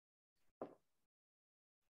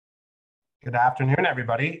Good afternoon,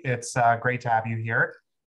 everybody. It's great to have you here.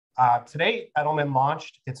 Today, Edelman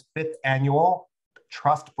launched its 5th annual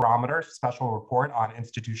Trust Barometer Special Report on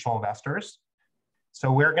institutional investors.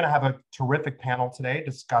 So we're going to have a terrific panel today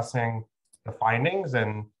discussing the findings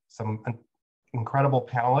and some incredible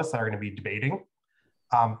panelists that are going to be debating.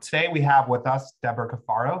 Today, we have with us Deborah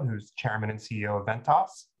Cafaro, who's Chairman and CEO of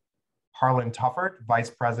Ventas, Harlan Tufford, Vice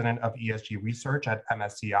President of ESG Research at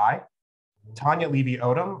MSCI, Tanya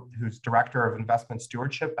Levy-Odom, who's Director of Investment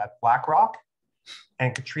Stewardship at BlackRock,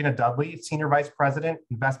 and Katrina Dudley, Senior Vice President,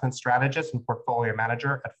 Investment Strategist and Portfolio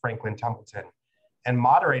Manager at Franklin Templeton. And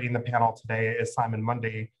moderating the panel today is Simon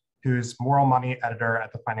Mundy, who's Moral Money Editor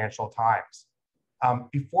at the Financial Times.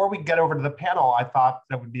 Before we get over to the panel, I thought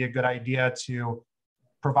that would be a good idea to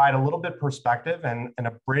provide a little bit perspective and an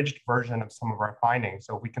abridged version of some of our findings.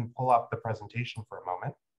 So we can pull up the presentation for a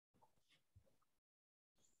moment.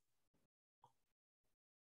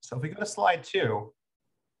 So if we go to slide 2,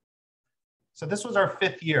 so this was our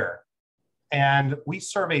 5th year, and we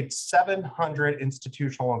surveyed 700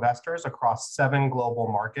 institutional investors across 7 global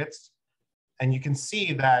markets. And you can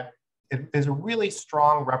see that it is a really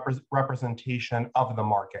strong representation of the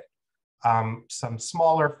market. Some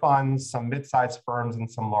smaller funds, some mid-sized firms,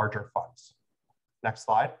 and some larger funds. Next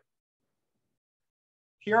slide.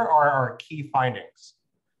 Here are our key findings.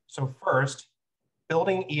 So first,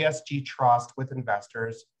 building ESG trust with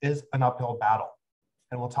investors is an uphill battle,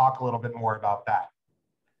 and we'll talk a little bit more about that.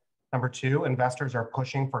 Number 2, investors are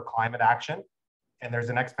pushing for climate action, and there's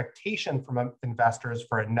an expectation from investors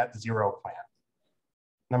for a net zero plan.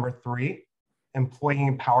 Number 3, employee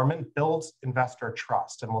empowerment builds investor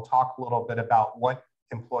trust, and we'll talk a little bit about what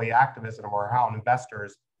employee activism or how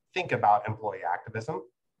investors think about employee activism.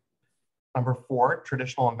 Number 4,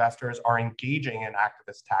 traditional investors are engaging in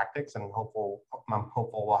activist tactics, and I'm hopeful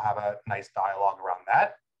we'll have a nice dialogue around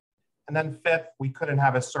that. And then 5th, we couldn't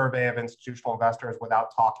have a survey of institutional investors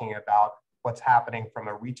without talking about what's happening from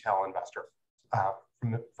a retail investor,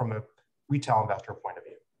 from a retail investor point of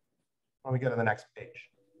view. Let me go to the next page.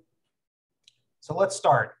 So let's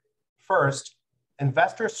start. First,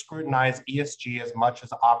 investors scrutinize ESG as much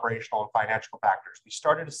as operational and financial factors. We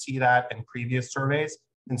started to see that in previous surveys,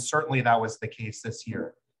 and certainly that was the case this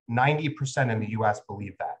year. 90% in the US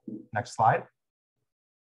believe that. Next slide.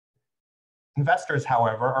 Investors,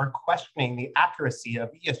 however, are questioning the accuracy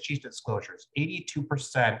of ESG disclosures.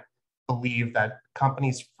 82% believe that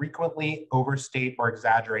companies frequently overstate or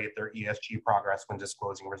exaggerate their ESG progress when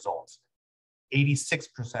disclosing results.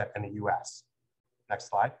 86% in the US. Next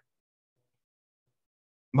slide.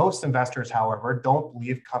 Most investors, however, don't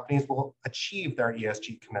believe companies will achieve their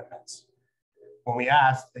ESG commitments. When we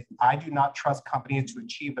asked, I do not trust companies to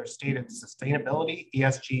achieve their stated sustainability,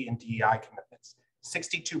 ESG, and DEI commitments.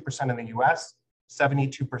 62% in the US,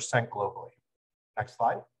 72% globally. Next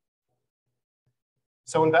slide.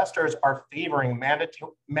 So investors are favoring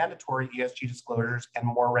mandatory ESG disclosures and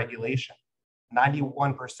more regulation.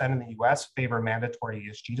 91% in the US favor mandatory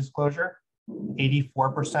ESG disclosure.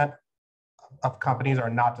 84% of companies are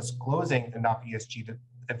not disclosing enough ESG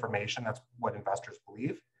information. That's what investors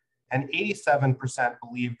believe. And 87%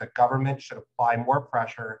 believe the government should apply more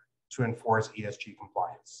pressure to enforce ESG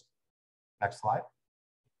compliance. Next slide.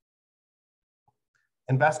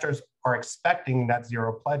 Investors are expecting net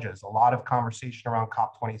zero pledges. A lot of conversation around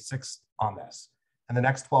COP26 on this. In the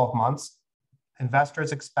next 12 months,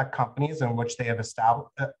 investors expect companies in which they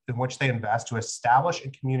invest to establish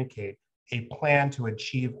and communicate a plan to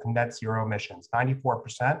achieve net zero emissions.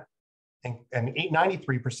 94% and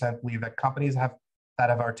 93% believe that companies that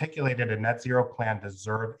have articulated a net zero plan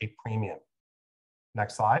deserve a premium.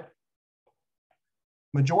 Next slide.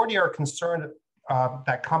 Majority are concerned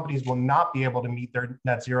that companies will not be able to meet their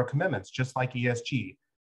net zero commitments, just like ESG.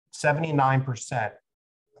 79%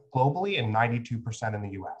 globally and 92% in the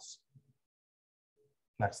US.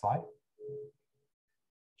 Next slide.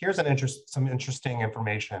 Here's some interesting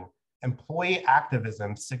information. Employee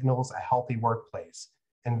activism signals a healthy workplace.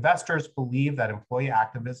 Investors believe that employee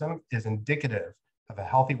activism is indicative of a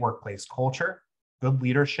healthy workplace culture, good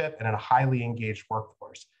leadership, and a highly engaged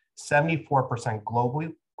workforce. 74%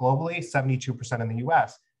 globally, 72% in the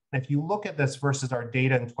US. And if you look at this versus our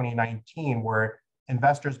data in 2019, where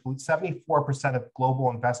 74% of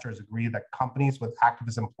global investors agree that companies with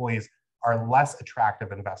activist employees are less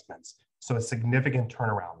attractive investments. So a significant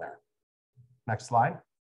turnaround there. Next slide.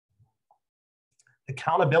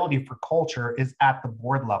 Accountability for culture is at the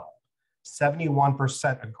board level.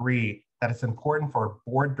 71% agree that it's important for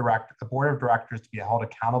the board of directors to be held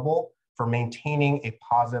accountable for maintaining a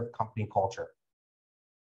positive company culture.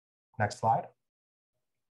 Next slide.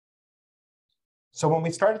 So when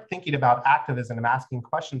we started thinking about activism and asking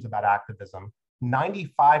questions about activism,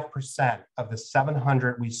 95% of the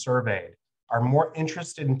 700 we surveyed are more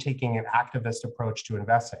interested in taking an activist approach to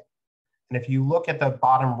investing. And if you look at the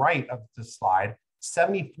bottom right of the slide,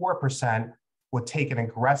 74% would take an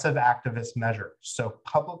aggressive activist measure. So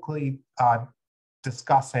publicly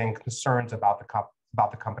discussing concerns about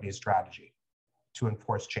the company's strategy to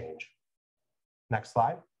enforce change. Next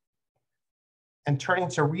slide. And turning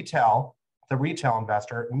to retail, the retail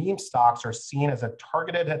investor, meme stocks are seen as a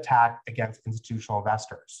targeted attack against institutional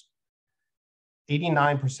investors.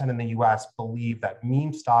 89% in the US believe that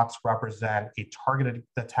meme stocks represent a targeted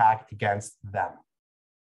attack against them.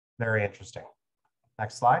 Very interesting.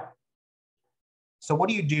 Next slide. So what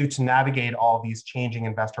do you do to navigate all these changing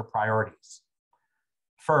investor priorities?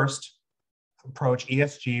 First, approach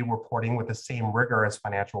ESG reporting with the same rigor as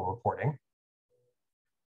financial reporting.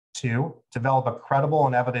 2, develop a credible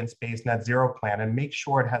and evidence-based net zero plan and make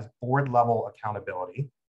sure it has board-level accountability.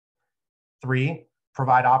 3,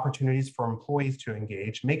 provide opportunities for employees to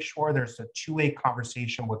engage. Make sure there's a two-way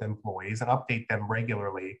conversation with employees and update them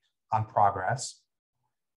regularly on progress.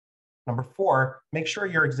 Number 4, make sure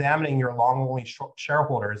you're examining your long-only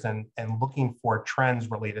shareholders and looking for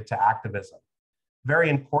trends related to activism. Very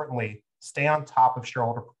importantly, stay on top of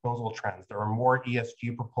shareholder proposal trends. There are more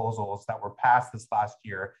ESG proposals that were passed this last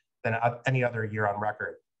year than any other year on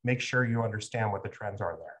record. Make sure you understand what the trends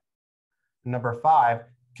are there. Number 5,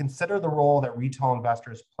 consider the role that retail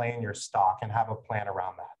investors play in your stock and have a plan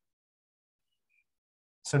around that.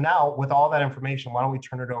 So now, with all that information, why don't we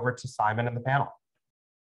turn it over to Simon and the panel?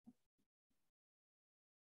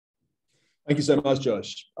 Thank you so much,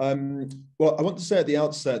 Josh. Well, I want to say at the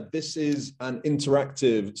outset, this is an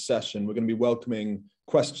interactive session. We're going to be welcoming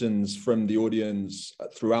questions from the audience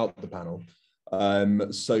throughout the panel.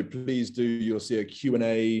 So please do, you'll see a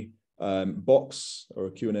Q&A box or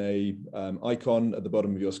a Q&A icon at the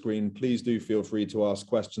bottom of your screen. Please do feel free to ask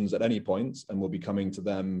questions at any point, and we'll be coming to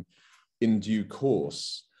them in due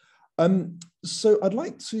course. So I'd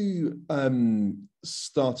like to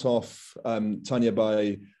start off, Tanya,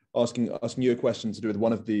 by asking you a question to do with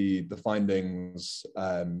one of the findings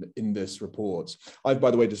in this report. I've,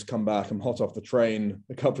 by the way, just come back. I'm hot off the train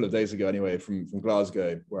a couple of days ago anyway from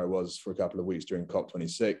Glasgow, where I was for a couple of weeks during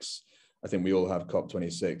COP26. I think we all have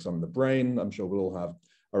COP26 on the brain. I'm sure we'll all have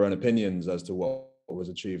our own opinions as to what was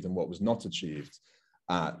achieved and what was not achieved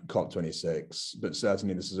at COP26. But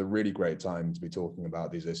certainly this is a really great time to be talking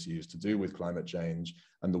about these issues to do with climate change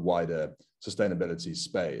and the wider sustainability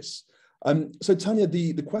space. So Tanya,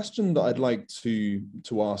 the question that I'd like to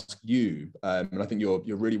ask you, and I think you're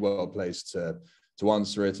really well placed to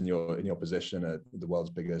answer it in your position at the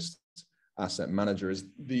world's biggest asset manager, is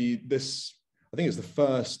this. I think it's the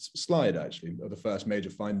first slide actually, or the first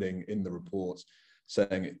major finding in the report,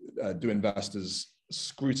 saying do investors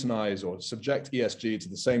scrutinize or subject ESG to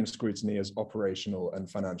the same scrutiny as operational and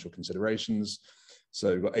financial considerations?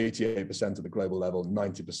 So we've got 88% at the global level,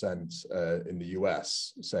 90% in the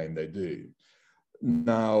US saying they do.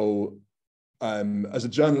 Now, as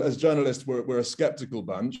journalists, we're a skeptical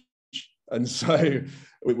bunch. And so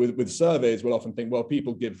with surveys, we'll often think, well,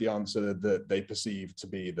 people give the answer that they perceive to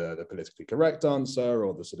be the politically correct answer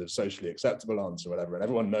or the sort of socially acceptable answer, whatever. And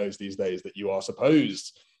everyone knows these days that you are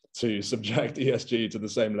supposed to subject ESG to the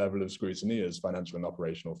same level of scrutiny as financial and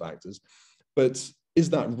operational factors. But is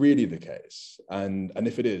that really the case? And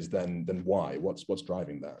if it is, then why? What's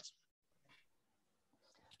driving that?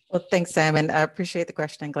 Well, thanks, Simon. I appreciate the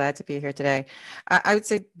question and glad to be here today. I would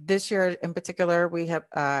say this year in particular, we have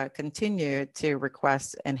continued to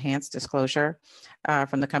request enhanced disclosure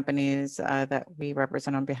from the companies that we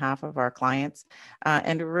represent on behalf of our clients,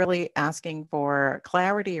 and really asking for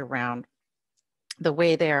clarity around the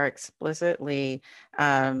way they are explicitly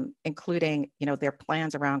including, their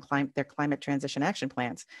plans around their climate transition action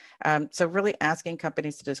plans. So really asking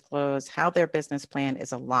companies to disclose how their business plan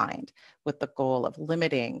is aligned with the goal of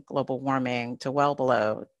limiting global warming to well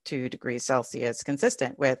below 2 degrees Celsius,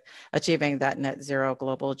 consistent with achieving that net zero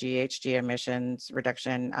global GHG emissions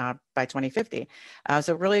reduction by 2050.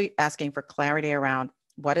 So really asking for clarity around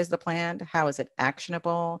what is the plan? How is it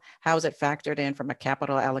actionable? How is it factored in from a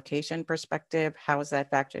capital allocation perspective? How is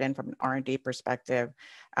that factored in from an R&D perspective?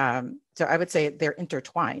 So I would say they're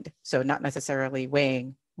intertwined, so not necessarily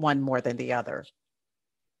weighing one more than the other.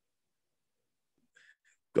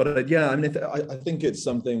 Got it. Yeah, I mean, I think it's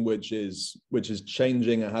something which is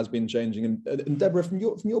changing. It has been changing. And Deborah, from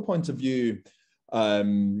your point of view,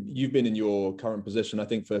 You've been in your current position, I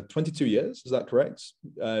think, for 22 years. Is that correct?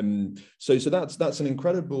 So that's an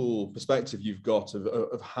incredible perspective you've got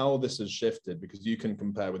of how this has shifted, because you can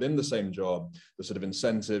compare within the same job the sort of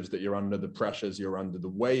incentives that you're under, the pressures you're under, the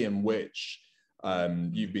way in which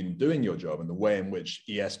you've been doing your job, and the way in which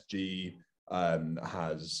ESG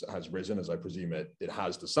has risen, as I presume it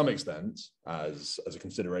has to some extent, as a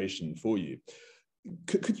consideration for you.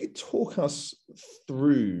 Could you talk us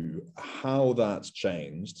through how that's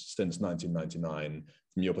changed since 1999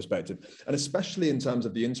 from your perspective, and especially in terms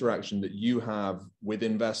of the interaction that you have with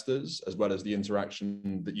investors, as well as the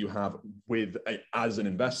interaction that you have with, as an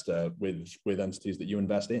investor, with entities that you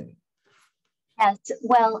invest in? Yes,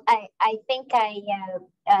 well, I think I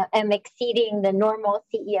am exceeding the normal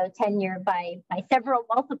CEO tenure by several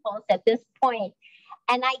multiples at this point.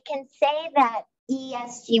 And I can say that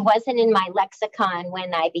ESG wasn't in my lexicon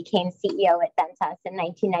when I became CEO at Ventas in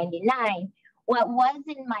 1999. What was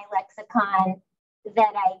in my lexicon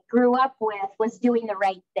that I grew up with was doing the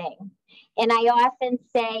right thing. And I often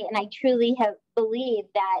say, and I truly have believed,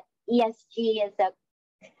 that ESG is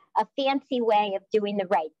a fancy way of doing the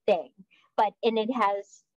right thing.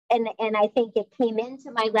 And I think it came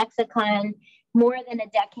into my lexicon more than a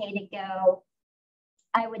decade ago.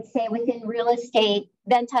 I would say within real estate,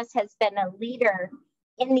 Ventas has been a leader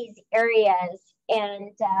in these areas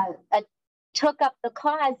and took up the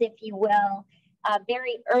cause, if you will,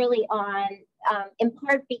 very early on, in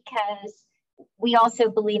part because we also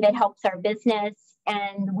believe it helps our business.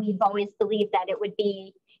 And we've always believed that it would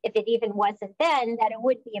be, if it even wasn't then, that it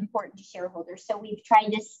would be important to shareholders. So we've tried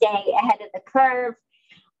to stay ahead of the curve.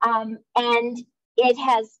 And it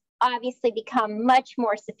has obviously become much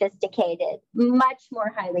more sophisticated, much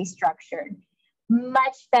more highly structured,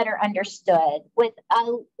 much better understood, with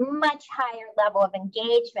a much higher level of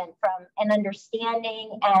engagement from an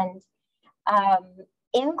understanding and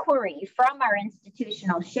inquiry from our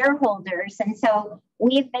institutional shareholders. And so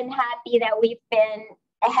we've been happy that we've been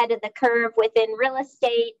ahead of the curve within real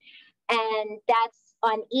estate, and that's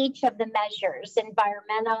on each of the measures: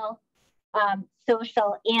 environmental,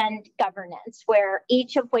 social, and governance, where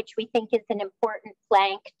each of which we think is an important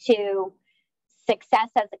plank to success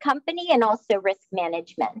as a company and also risk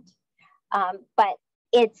management. But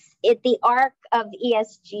the arc of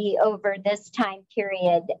ESG over this time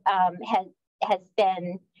period has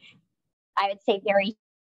been, I would say, very.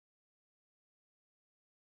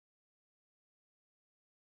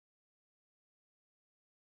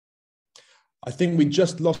 I think we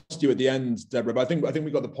just lost you at the end, Deborah, but I think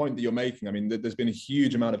we got the point that you're making. I mean, there's been a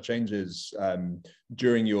huge amount of changes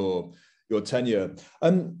during your tenure.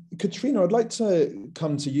 Katrina, I'd like to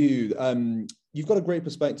come to you. You've got a great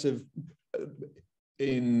perspective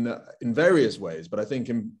in various ways, but I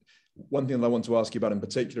think one thing that I want to ask you about in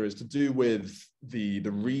particular is to do with the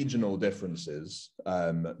regional differences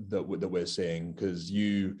that we're seeing, because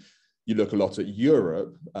you look a lot at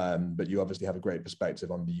Europe, but you obviously have a great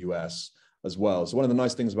perspective on the US as well. So one of the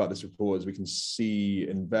nice things about this report is we can see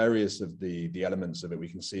in various of the elements of it, we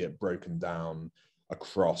can see it broken down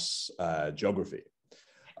across geography.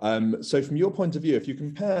 So from your point of view, if you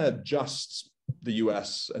compare just the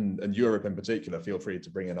US and Europe in particular, feel free to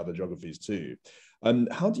bring in other geographies too.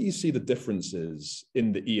 How do you see the differences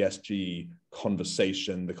in the ESG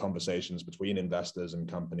conversation, the conversations between investors and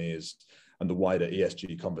companies, and the wider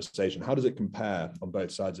ESG conversation? How does it compare on both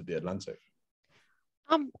sides of the Atlantic?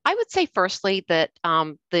 I would say firstly that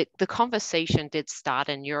the conversation did start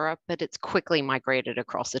in Europe, but it's quickly migrated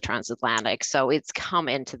across the transatlantic. So it's come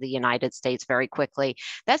into the United States very quickly.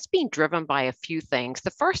 That's been driven by a few things.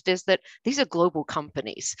 The first is that these are global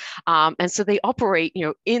companies. And so they operate,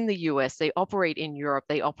 in the US, they operate in Europe,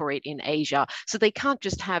 they operate in Asia. So they can't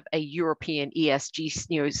just have a European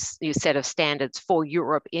ESG set of standards for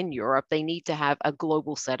Europe in Europe. They need to have a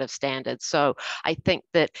global set of standards. So I think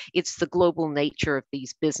that it's the global nature of these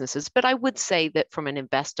businesses. But I would say that from an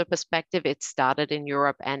investor perspective, it started in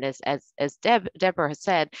Europe, and as Deborah has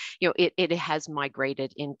said, it has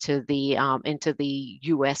migrated into the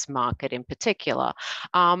US market in particular.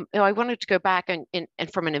 I wanted to go back and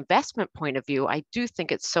from an investment point of view, I do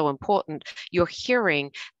think it's so important. You're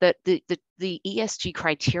hearing that the ESG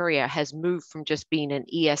criteria has moved from just being an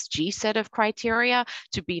ESG set of criteria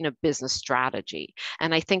to being a business strategy.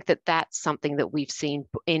 And I think that that's something that we've seen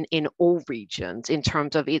in all regions, in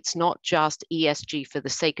terms of it's not just ESG for the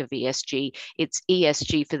sake of ESG, it's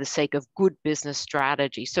ESG for the sake of good business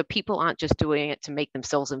strategy. So people aren't just doing it to make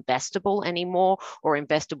themselves investable anymore, or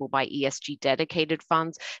investable by ESG dedicated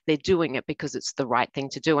funds. They're doing it because it's the right thing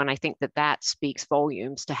to do. And I think that speaks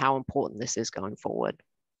volumes to how important this is going forward.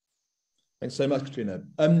 Thanks so much, Katrina.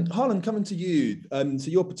 Harlan, coming to you. So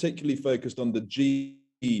you're particularly focused on the G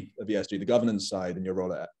of ESG, the governance side, in your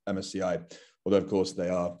role at MSCI, although of course they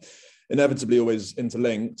are inevitably always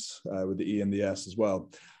interlinked with the E and the S as well.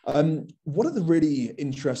 What are the really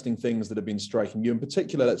interesting things that have been striking you in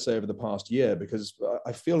particular, let's say over the past year? Because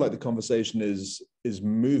I feel like the conversation is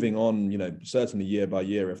moving on, you know, certainly year by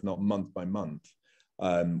year, if not month by month.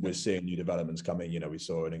 We're seeing new developments coming. You know, we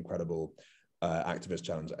saw an incredible activist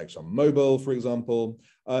challenge at ExxonMobil, for example.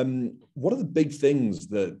 What are the big things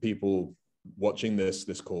that people watching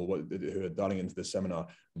this call, who are dialing into this seminar,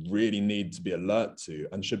 really need to be alert to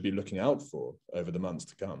and should be looking out for over the months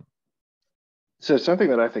to come? So something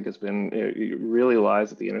that I think has been, really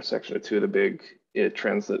lies at the intersection of two of the big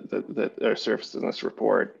trends that are surfaced in this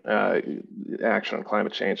report, action on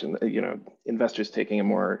climate change and, investors taking a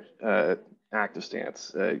more active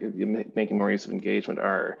stance, making more use of engagement,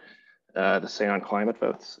 are the say on climate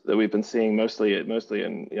votes that we've been seeing mostly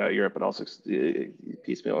in Europe, but also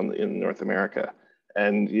piecemeal in North America.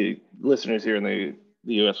 And listeners here in the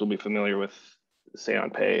US will be familiar with say on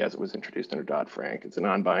pay as it was introduced under Dodd-Frank. It's a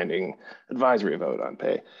non-binding advisory vote on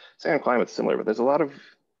pay. Say on climate is similar, but there's a lot of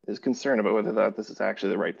concern about whether this is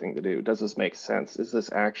actually the right thing to do. Does this make sense? Is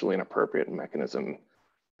this actually an appropriate mechanism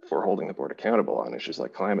for holding the board accountable on issues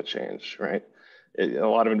like climate change, right? A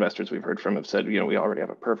lot of investors we've heard from have said, we already have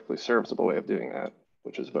a perfectly serviceable way of doing that,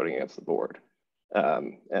 which is voting against the board.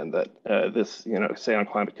 And that this, say on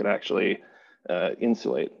climate could actually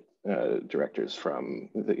insulate directors from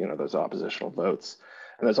those oppositional votes.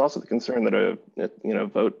 And there's also the concern that a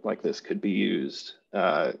vote like this could be used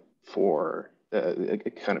for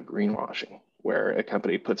a kind of greenwashing, where a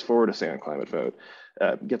company puts forward a say on climate vote,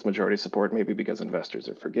 gets majority support, maybe because investors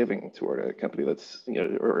are forgiving toward a company that's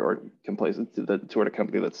or complacent toward a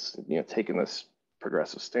company that's taken this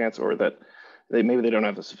progressive stance, or that maybe they don't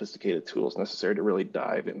have the sophisticated tools necessary to really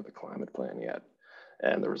dive into the climate plan yet.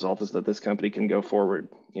 And the result is that this company can go forward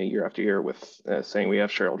year after year with saying we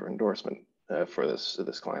have shareholder endorsement for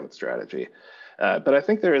this climate strategy. But I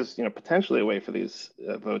think there is potentially a way for these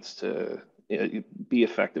votes to be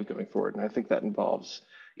effective going forward. And I think that involves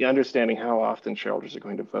understanding how often shareholders are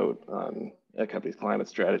going to vote on a company's climate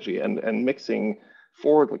strategy and mixing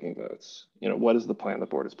forward-looking votes. What is the plan the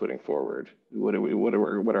board is putting forward? What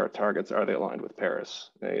are our targets? Are they aligned with Paris?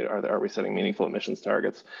 Are we setting meaningful emissions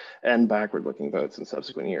targets? And backward-looking votes in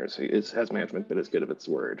subsequent years. Has management been as good of its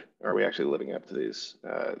word? Are we actually living up to these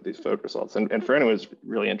vote results? And for anyone who's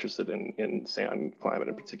really interested in say on climate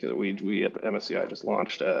in particular, we at MSCI just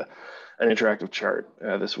launched an interactive chart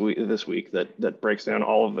this week that breaks down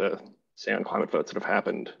all of the say on climate votes that have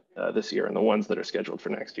happened this year and the ones that are scheduled for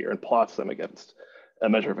next year, and plots them against a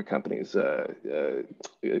measure of a company's the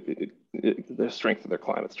strength of their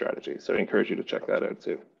climate strategy. So I encourage you to check that out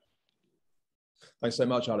too. Thanks so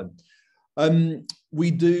much, Alan. We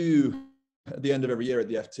do, at the end of every year at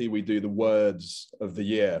the FT, we do the words of the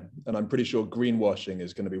year. And I'm pretty sure greenwashing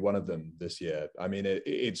is going to be one of them this year. I mean,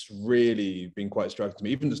 it's really been quite striking to me,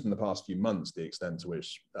 even just in the past few months, the extent to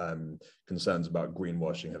which concerns about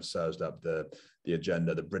greenwashing have surged up the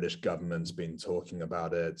agenda. The British government's been talking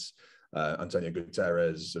about it. Antonio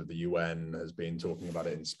Guterres of the UN has been talking about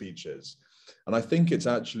it in speeches. And I think it's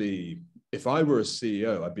actually, if I were a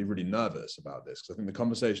CEO, I'd be really nervous about this, because I think the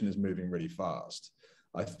conversation is moving really fast.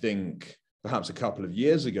 I think perhaps a couple of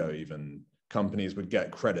years ago, even, companies would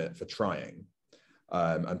get credit for trying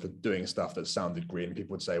and for doing stuff that sounded green.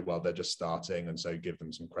 People would say, well, they're just starting, and so give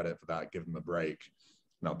them some credit for that, give them a break.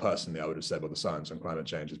 Now, personally, I would have said, well, the science on climate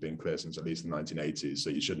change has been clear since at least the 1980s,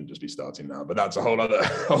 so you shouldn't just be starting now. But that's a whole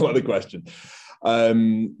other question.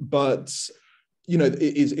 But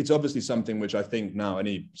it's obviously something which I think now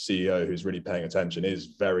any CEO who's really paying attention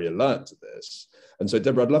is very alert to this. And so,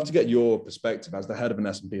 Deborah, I'd love to get your perspective as the head of an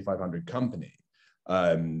S&P 500 company.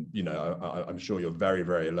 I'm sure you're very,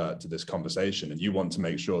 very alert to this conversation, and you want to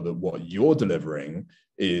make sure that what you're delivering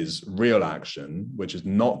is real action, which is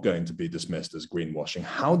not going to be dismissed as greenwashing.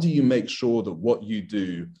 How do you make sure that what you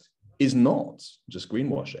do is not just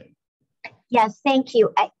greenwashing? Yes, thank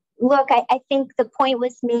you. I think the point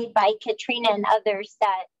was made by Katrina and others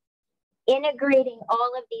that integrating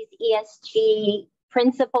all of these ESG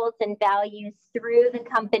principles and values through the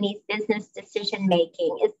company's business decision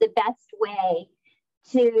making is the best way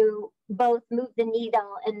to both move the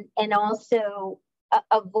needle and also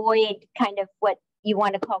avoid kind of what you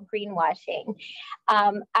want to call greenwashing.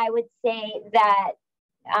 I would say that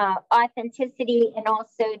authenticity and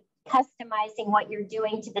also customizing what you're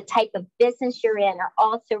doing to the type of business you're in are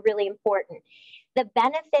also really important. The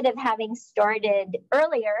benefit of having started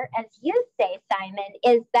earlier, as you say, Simon,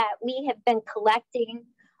 is that we have been collecting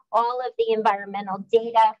all of the environmental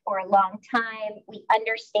data for a long time. We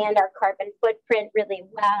understand our carbon footprint really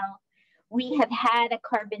well. We have had a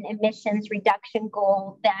carbon emissions reduction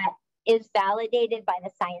goal that is validated by the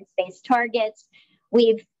science-based targets.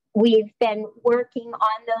 We've been working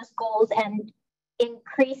on those goals and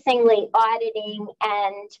increasingly auditing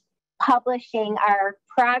and publishing our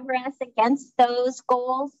progress against those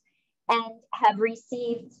goals, and have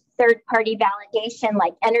received third-party validation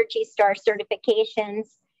like Energy Star certifications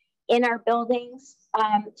in our buildings.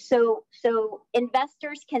 So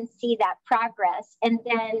investors can see that progress, and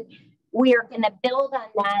then we are going to build on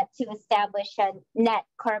that to establish a net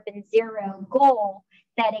carbon zero goal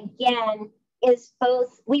that, again, is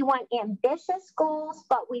both, we want ambitious goals,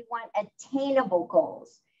 but we want attainable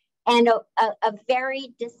goals, and a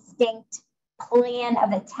very distinct plan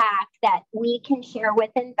of attack that we can share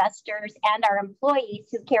with investors and our employees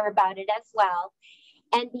who care about it as well,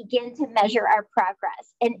 and begin to measure our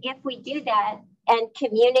progress. And if we do that and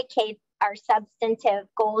communicate our substantive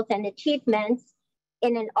goals and achievements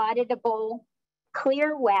in an auditable,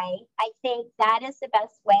 clear way, I think that is the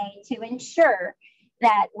best way to ensure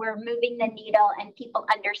that we're moving the needle and people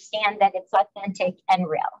understand that it's authentic and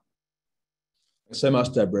real. Thanks so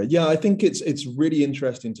much, Deborah. Yeah, I think it's really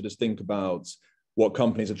interesting to just think about what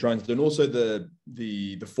companies are trying to do, and also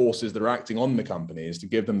the forces that are acting on the companies to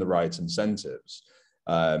give them the right incentives.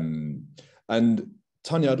 And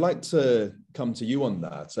Tanya, I'd like to come to you on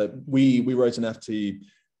that. So we wrote an FT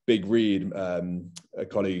big read, a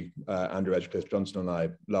colleague, Andrew Edgecliffe-Johnson and I,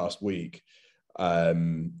 last week,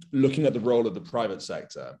 looking at the role of the private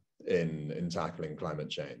sector in tackling climate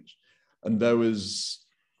change. And there was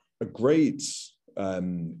a great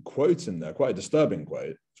quote in there, quite a disturbing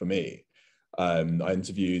quote for me. I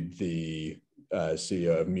interviewed the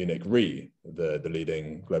CEO of Munich Re, the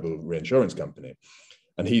leading global reinsurance company.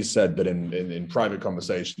 And he said that in private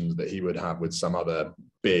conversations that he would have with some other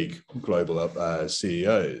big global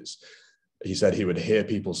CEOs, he said he would hear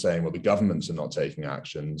people saying, well, the governments are not taking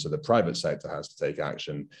action, so the private sector has to take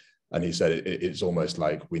action. And he said it's almost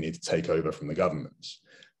like we need to take over from the governments.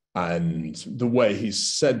 And the way he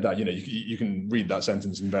said that, you can read that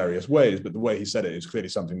sentence in various ways, but the way he said it is clearly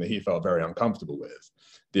something that he felt very uncomfortable with.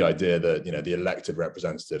 The idea that, the elected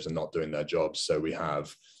representatives are not doing their jobs, so we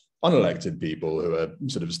have unelected people who are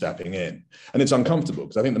sort of stepping in. And it's uncomfortable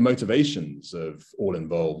because I think the motivations of all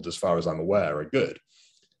involved, as far as I'm aware, are good.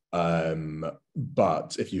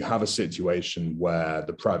 But if you have a situation where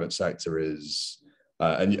the private sector is,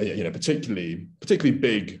 and particularly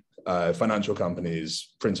big financial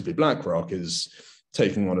companies, principally BlackRock, is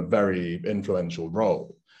taking on a very influential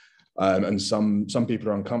role. And some people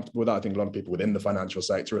are uncomfortable with that. I think a lot of people within the financial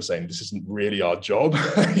sector are saying this isn't really our job,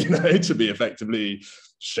 to be effectively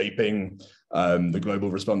shaping the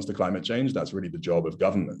global response to climate change. That's really the job of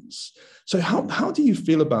governments. So how do you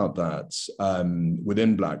feel about that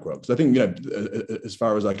within BlackRock? Because I think, as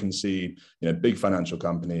far as I can see, big financial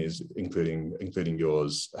companies, including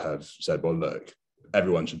yours, have said, well, look,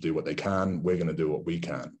 everyone should do what they can. We're going to do what we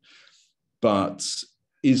can. But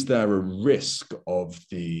is there a risk of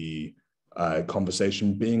the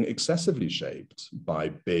conversation being excessively shaped by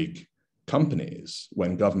big companies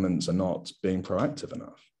when governments are not being proactive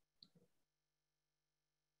enough?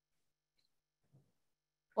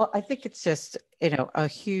 Well, I think it's just, a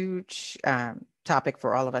huge topic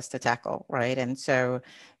for all of us to tackle, right? And so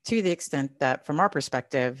to the extent that from our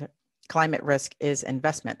perspective, climate risk is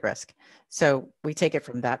investment risk. So we take it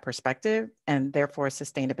from that perspective, and therefore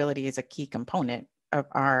sustainability is a key component of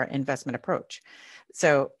our investment approach.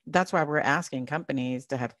 So that's why we're asking companies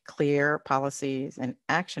to have clear policies and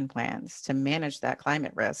action plans to manage that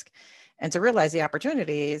climate risk and to realize the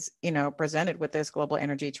opportunities, presented with this global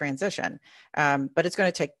energy transition. But it's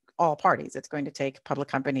going to take all parties. It's going to take public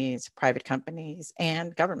companies, private companies,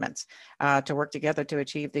 and governments to work together to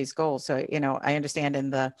achieve these goals. So, I understand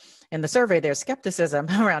in the survey there's skepticism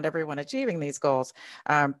around everyone achieving these goals,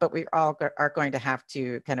 but we all are going to have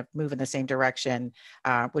to kind of move in the same direction,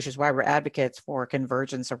 which is why we're advocates for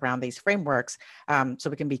convergence around these frameworks,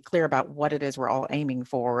 so we can be clear about what it is we're all aiming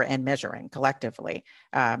for and measuring collectively.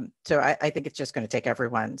 So I think it's just going to take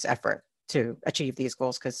everyone's effort to achieve these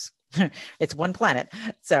goals, because it's one planet,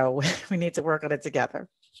 so we need to work on it together.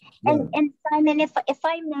 And Simon, if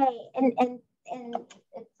I may, and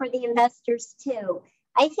for the investors too,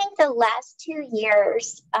 I think the last 2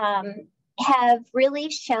 years have really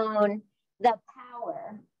shown the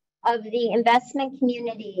power of the investment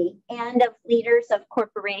community and of leaders of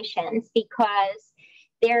corporations, because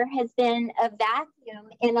there has been a vacuum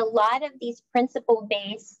in a lot of these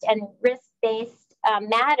principle-based and risk-based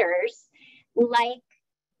matters, like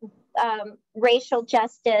racial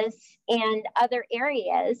justice and other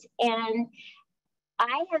areas. And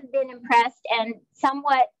I have been impressed and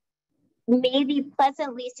somewhat maybe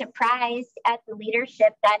pleasantly surprised at the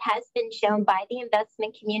leadership that has been shown by the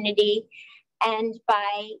investment community and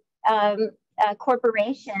by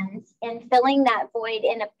corporations in filling that void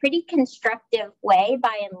in a pretty constructive way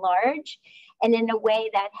by and large, and in a way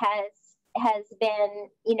that has been,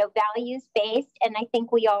 values based. And I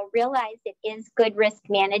think we all realize it is good risk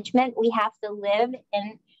management. We have to live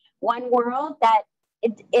in one world that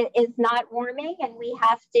it is not warming, and we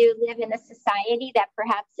have to live in a society that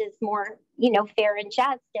perhaps is more, fair and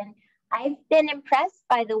just. And I've been impressed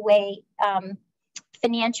by the way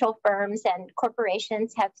financial firms and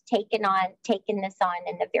corporations have taken this on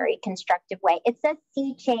in a very constructive way. It's a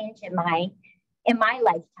sea change in my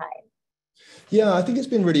lifetime. Yeah, I think it's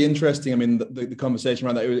been really interesting. I mean, the conversation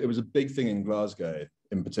around that, it was a big thing in Glasgow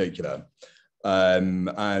in particular.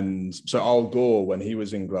 And so Al Gore, when he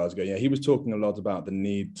was in Glasgow, he was talking a lot about the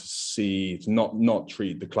need to not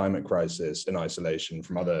treat the climate crisis in isolation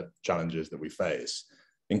from other challenges that we face,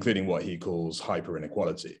 including what he calls hyper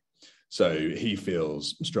inequality. So he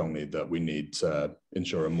feels strongly that we need to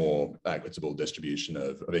ensure a more equitable distribution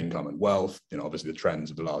of income and wealth. Obviously the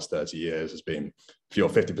trends of the last 30 years has been, if you're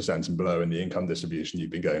 50% and below in the income distribution,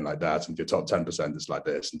 you've been going like that. And if you're top 10% is like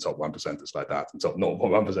this, and top 1% is like that, and top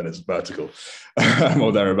 0.1% is vertical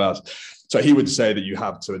or thereabouts. So he would say that you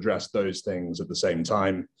have to address those things at the same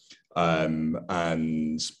time.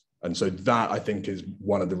 And so that, I think, is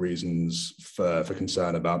one of the reasons for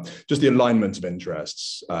concern about just the alignment of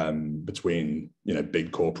interests between,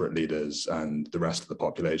 big corporate leaders and the rest of the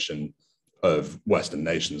population of Western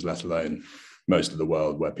nations, let alone most of the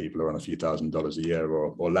world where people are on a few $1,000s a year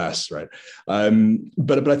or less, right?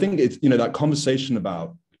 But I think it's, that conversation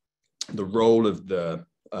about the role of the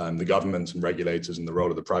government and regulators and the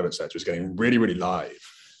role of the private sector is getting really, really live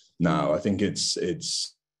now. I think it's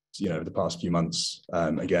the past few months,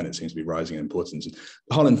 again, it seems to be rising in importance. And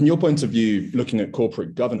Harlan, from your point of view, looking at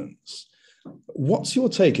corporate governance, what's your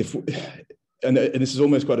take and this is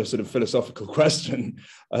almost quite a sort of philosophical question,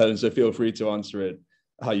 so feel free to answer it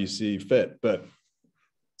how you see fit, but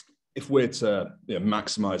if we're to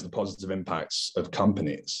maximize the positive impacts of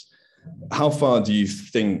companies, how far do you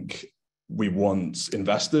think we want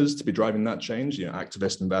investors to be driving that change,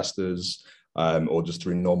 activist investors, or just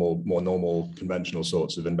through more normal, conventional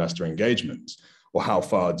sorts of investor engagement? Or how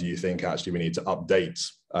far do you think actually we need to update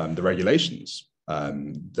the regulations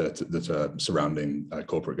that are surrounding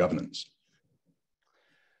corporate governance?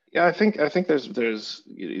 Yeah, I think there's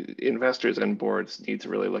investors and boards need to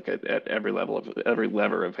really look at every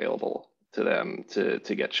lever available to them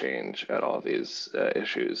to get change at all of these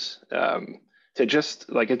issues. To just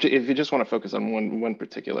if you just want to focus on one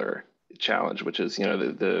particular challenge, which is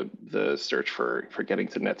the search for getting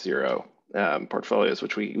to net zero portfolios,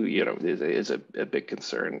 which is a big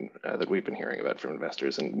concern that we've been hearing about from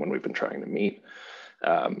investors and when we've been trying to meet.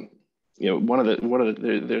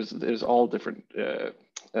 There's all different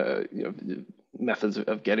methods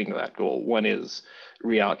of getting to that goal. One is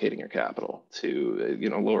reallocating your capital to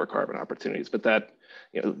lower carbon opportunities, but that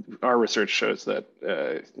our research shows that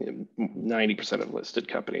 90% of listed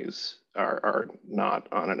companies are not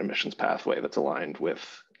on an emissions pathway that's aligned with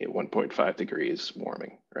 1.5 degrees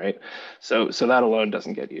warming, right? So that alone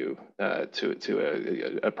doesn't get you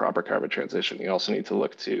to a proper carbon transition. You also need to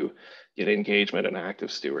look to get engagement and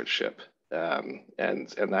active stewardship. And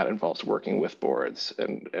that involves working with boards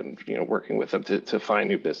and working with them to find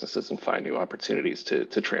new businesses and find new opportunities to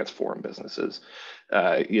transform businesses.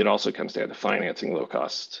 It also comes down to financing low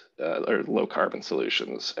cost or low carbon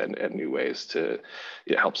solutions and new ways to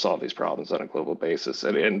help solve these problems on a global basis.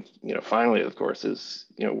 And finally, of course, is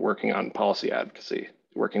working on policy advocacy,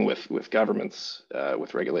 working with governments,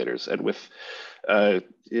 with regulators, and with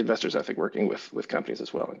investors. I think working with companies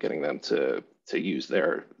as well and getting them to use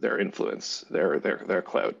their influence, their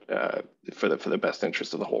clout for the best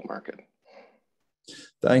interest of the whole market.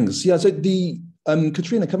 Thanks. Yeah. So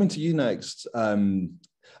Katrina, coming to you next. And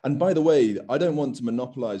by the way, I don't want to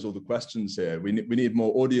monopolize all the questions here. We need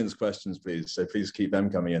more audience questions, please. So please keep them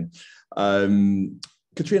coming in.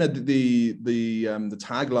 Katrina, the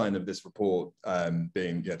tagline of this report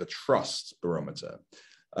being the Trust Barometer.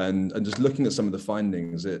 And just looking at some of the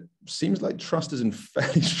findings, it seems like trust is in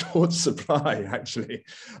fairly short supply, actually,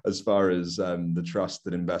 as far as the trust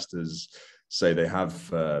that investors say they have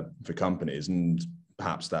for companies. And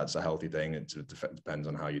perhaps that's a healthy thing. It depends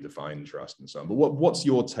on how you define trust and so on. But what's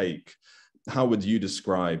your take? How would you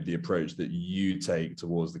describe the approach that you take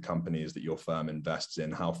towards the companies that your firm invests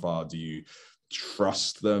in? How far do you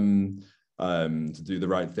trust them? to do the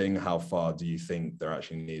right thing? How far do you think there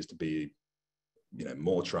actually needs to be,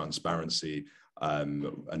 more transparency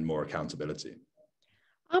and more accountability?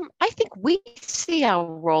 I think we see our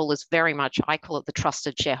role as very much, I call it the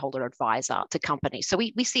trusted shareholder advisor to companies. So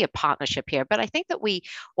we see a partnership here, but I think that we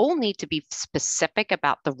all need to be specific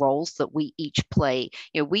about the roles that we each play.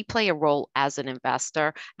 We play a role as an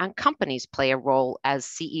investor, and companies play a role as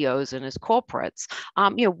CEOs and as corporates.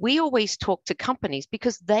 We always talk to companies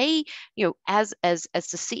because they, as the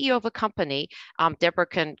CEO of a company, Deborah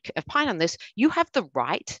can opine on this, you have the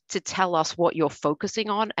right to tell us what you're focusing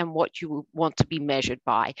on and what you want to be measured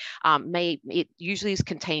by. It usually is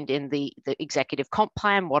contained in the executive comp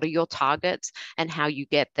plan. What are your targets and how you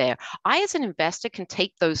get there? I, as an investor, can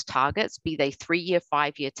take those targets, be they 3-year,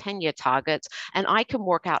 5-year, 10-year targets, and I can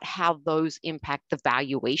work out how those impact the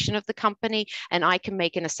valuation of the company. And I can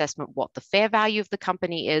make an assessment what the fair value of the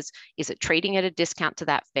company is. Is it trading at a discount to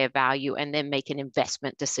that fair value? And then make an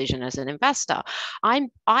investment decision as an investor.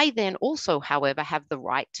 I then also, however, have the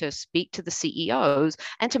right to speak to the CEOs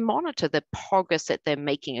and to monitor the progress that they're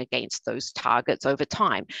making against those targets over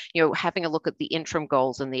time, having a look at the interim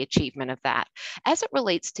goals and the achievement of that. As it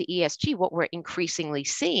relates to ESG, what we're increasingly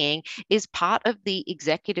seeing is part of the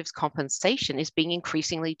executive's compensation is being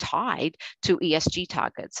increasingly tied to ESG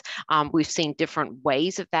targets. We've seen different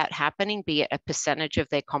ways of that happening, be it a percentage of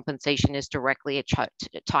their compensation is directly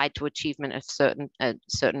tied to achievement of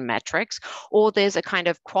certain metrics, or there's a kind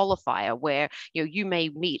of qualifier where you may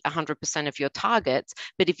meet 100% of your targets,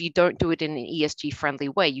 but if you don't do it in an ESG friendly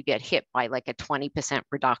way, you get hit by like a 20%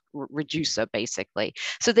 reducer, basically.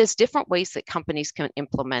 So there's different ways that companies can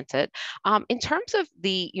implement it. In terms of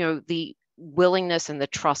the willingness and the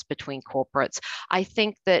trust between corporates, I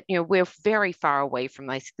think that we're very far away from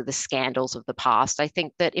the scandals of the past. I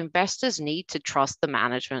think that investors need to trust the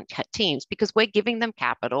management teams because we're giving them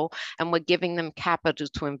capital, and we're giving them capital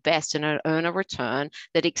to invest and earn a return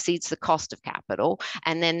that exceeds the cost of capital,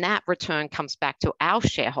 and then that return comes back to our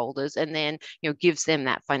shareholders, and then gives them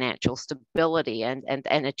that financial stability and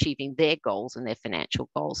achieving their goals and their financial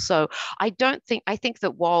goals. So I think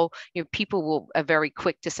that while people are very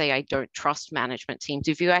quick to say I don't trust management teams,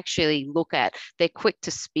 if you actually look at, they're quick to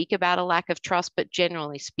speak about a lack of trust, but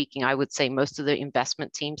generally speaking, I would say most of the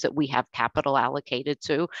investment teams that we have capital allocated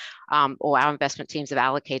to, or our investment teams have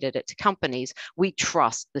allocated it to companies, we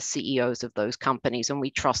trust the CEOs of those companies, and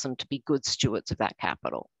we trust them to be good stewards of that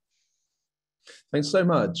capital. Thanks so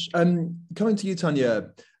much. Coming to you,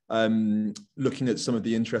 Tanya, looking at some of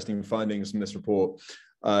the interesting findings from this report,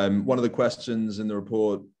 one of the questions in the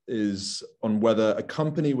report is on whether a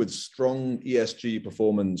company with strong ESG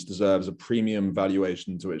performance deserves a premium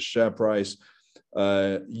valuation to its share price.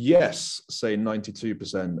 Yes, say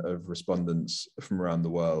 92% of respondents from around the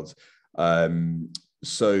world.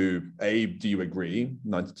 So A, do you agree?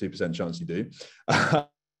 92% chance you do. But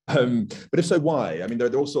if so, why? I mean,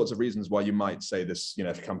 there are all sorts of reasons why you might say this,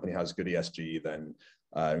 if a company has good ESG, then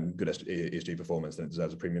good ESG performance, then it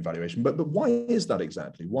deserves a premium valuation. But why is that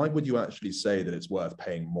exactly? Why would you actually say that it's worth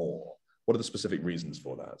paying more? What are the specific reasons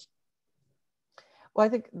for that? Well, I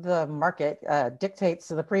think the market dictates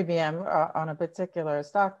the premium on a particular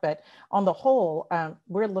stock, but on the whole,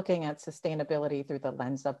 we're looking at sustainability through the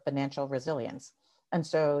lens of financial resilience. And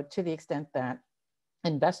so to the extent that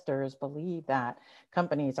investors believe that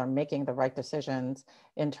companies are making the right decisions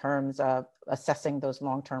in terms of assessing those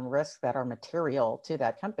long-term risks that are material to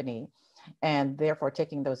that company, and therefore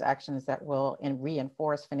taking those actions that will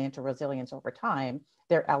reinforce financial resilience over time,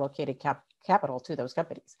 they're allocated capital to those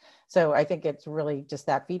companies. So I think it's really just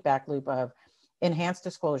that feedback loop of enhanced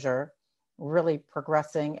disclosure, really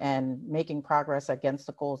progressing and making progress against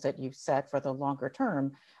the goals that you've set for the longer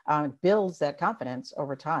term, builds that confidence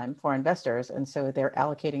over time for investors. And so they're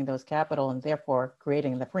allocating those capital and therefore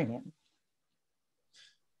creating the premium.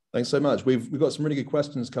 Thanks so much. We've got some really good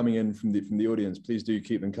questions coming in from the audience. Please do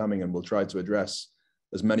keep them coming, and we'll try to address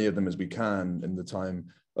as many of them as we can in the time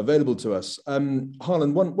available to us.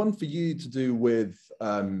 Harlan, one for you to do with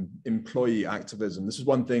employee activism. This is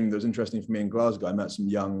one thing that was interesting for me in Glasgow. I met some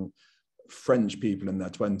young French people in their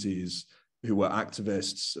 20s who were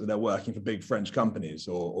activists. They're working for big French companies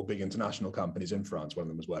or big international companies in France. One of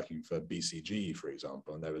them was working for BCG, for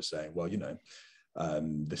example, and they were saying, well,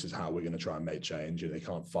 this is how we're going to try and make change. They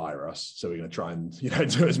can't fire us, so we're going to try and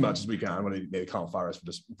do as much as we can. Well, they can't fire us for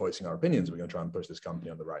just voicing our opinions. We're going to try and push this company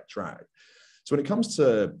on the right track. So when it comes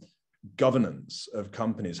to governance of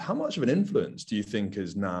companies, how much of an influence do you think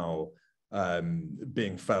is now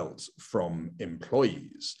being felt from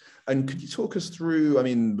employees. And could you talk us through, I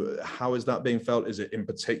mean, how is that being felt? Is it in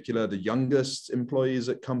particular the youngest employees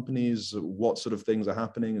at companies? What sort of things are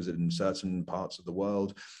happening? Is it in certain parts of the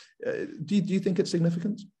world? Do you think it's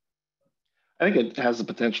significant? I think it has the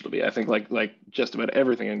potential to be. I think like just about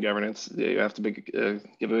everything in governance, you have to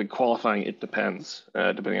give a big qualifying "it depends,"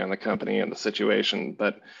 depending on the company and the situation.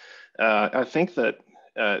 But I think that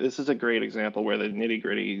this is a great example where the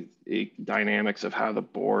nitty-gritty dynamics of how the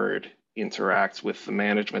board interacts with the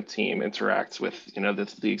management team, interacts with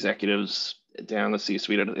the executives down the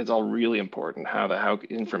C-suite. It's all really important how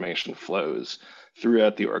information flows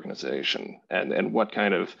throughout the organization, and what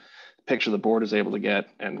kind of picture the board is able to get,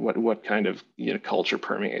 and what kind of culture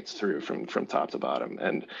permeates through from top to bottom.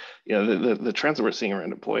 And the trends that we're seeing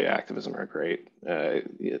around employee activism are great.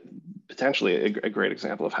 Potentially a great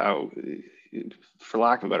example of how, for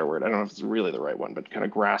lack of a better word, I don't know if it's really the right one, but kind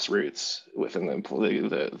of grassroots within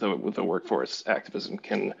the workforce activism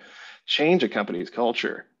can change a company's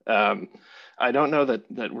culture. I don't know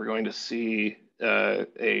that we're going to see the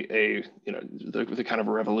kind of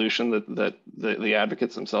a revolution that the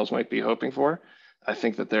advocates themselves might be hoping for. I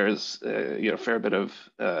think that there's a fair bit of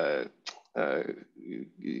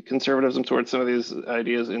conservatism towards some of these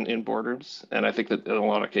ideas in boardrooms, and I think that in a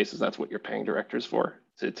lot of cases that's what you're paying directors for,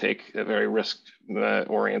 to take a very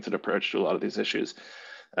risk-oriented approach to a lot of these issues.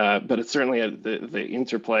 But it's certainly the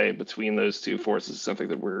interplay between those two forces is something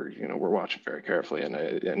that we're watching very carefully,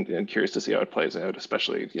 and curious to see how it plays out,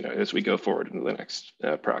 especially as we go forward into the next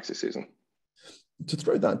proxy season. To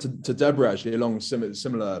throw that to Deborah, actually, along a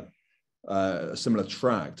similar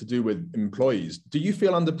track to do with employees, do you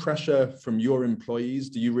feel under pressure from your employees?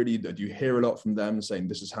 Do you hear a lot from them saying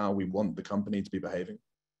this is how we want the company to be behaving?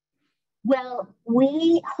 Well,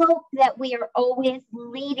 we hope that we are always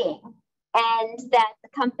leading, and that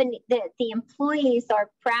the employees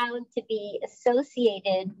are proud to be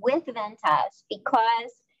associated with Ventas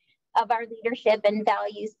because of our leadership and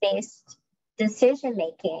values-based decision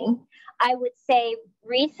making. I would say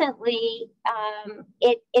recently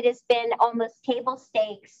it has been almost table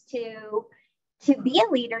stakes to be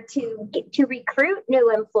a leader, to recruit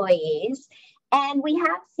new employees. And we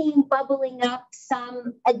have seen bubbling up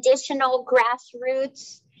some additional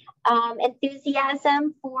grassroots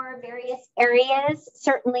enthusiasm for various areas.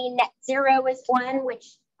 Certainly net zero is one, which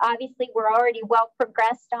obviously we're already well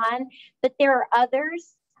progressed on, but there are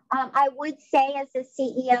others. I would say as a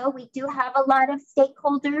CEO, we do have a lot of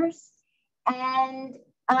stakeholders, and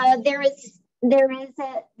there is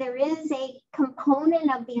a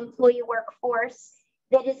component of the employee workforce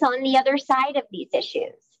that is on the other side of these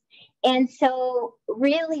issues. And so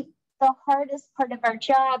really the hardest part of our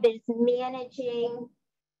job is managing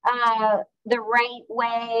the right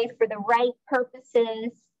way for the right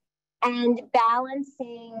purposes, and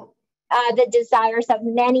balancing the desires of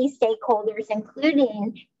many stakeholders,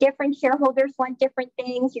 including different shareholders want different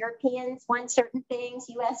things, Europeans want certain things,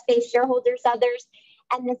 US-based shareholders others,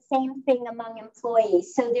 and the same thing among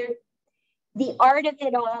employees. So the art of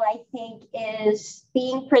it all, I think, is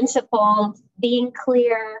being principled, being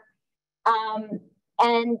clear,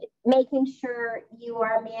 and making sure you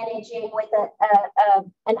are managing with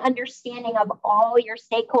an understanding of all your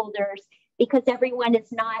stakeholders, because everyone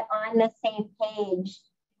is not on the same page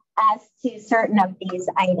as to certain of these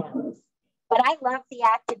items. But I love the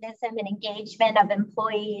activism and engagement of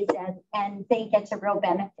employees, and think it's a real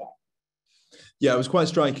benefit. Yeah, it was quite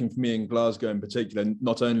striking for me in Glasgow in particular,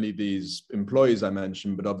 not only these employees I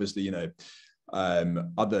mentioned, but obviously,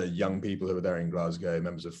 other young people who were there in Glasgow,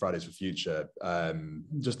 members of Fridays for Future,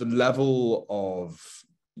 just the level of,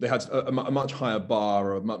 they had a much higher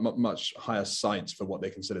bar, or much higher sights for what they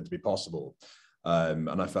considered to be possible. And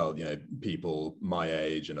I felt, people my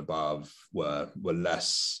age and above were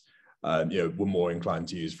less, were more inclined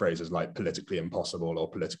to use phrases like politically impossible or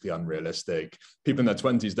politically unrealistic. People in their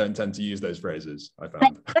 20s don't tend to use those phrases, I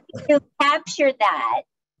found. But to capture that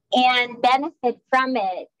and benefit from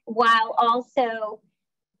it while also,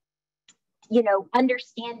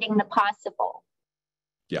 understanding the possible.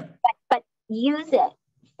 Yeah. But use it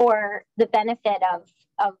for the benefit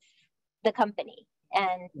of the company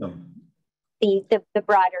and the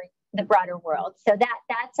broader world. So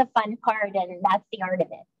that's a fun part, and that's the art of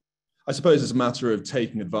it. I suppose it's a matter of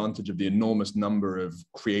taking advantage of the enormous number of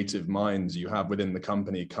creative minds you have within the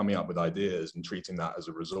company, coming up with ideas and treating that as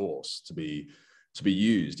a resource to be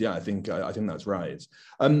used. Yeah, I think that's right.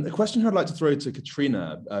 A question I'd like to throw to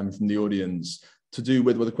Katrina from the audience. to do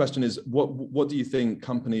with, well, the question is, what do you think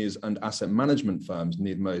companies and asset management firms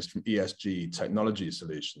need most from ESG technology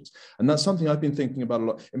solutions? And that's something I've been thinking about a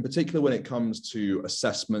lot, in particular when it comes to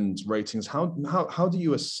assessment ratings. How do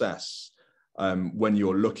you assess when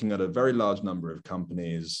you're looking at a very large number of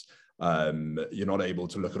companies? You're not able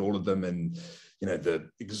to look at all of them in, the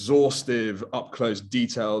exhaustive up-close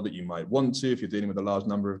detail that you might want to if you're dealing with a large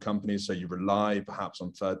number of companies. So you rely perhaps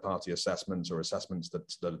on third-party assessments or assessments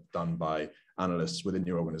that are done by analysts within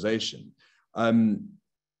your organization.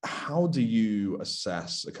 How do you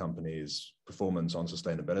assess a company's performance on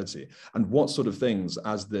sustainability? And what sort of things,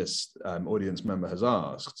 as this audience member has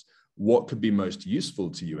asked, what could be most useful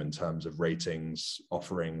to you in terms of ratings,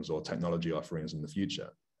 offerings, or technology offerings in the future?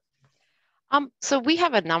 So we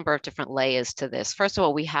have a number of different layers to this. First of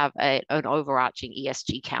all, we have an overarching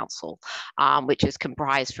ESG council, which is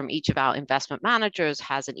comprised from each of our investment managers,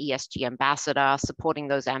 has an ESG ambassador. Supporting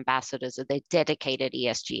those ambassadors are their dedicated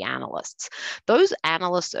ESG analysts. Those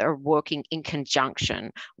analysts are working in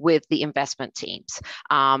conjunction with the investment teams.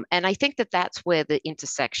 And I think that that's where the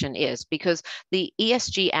intersection is, because the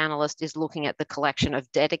ESG analyst is looking at the collection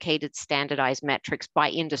of dedicated standardized metrics by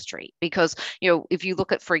industry. Because, if you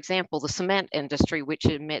look at, for example, the cement industry, which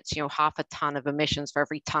emits half a ton of emissions for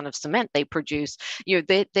every ton of cement they produce,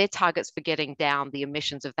 their targets for getting down the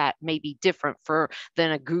emissions of that may be different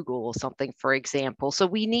than a Google or something, for example. So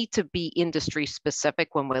we need to be industry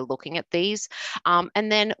specific when we're looking at these,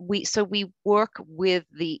 and then we work with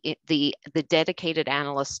the dedicated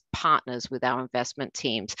analyst partners with our investment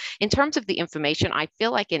teams. In terms of the information, I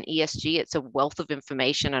feel like in ESG it's a wealth of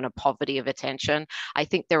information and a poverty of attention. I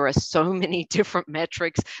think there are so many different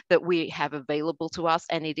metrics that we have available to us,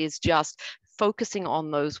 and it is just focusing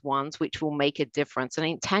on those ones which will make a difference. And I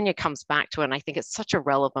think Tanya comes back to it, and I think it's such a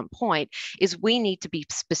relevant point, is we need to be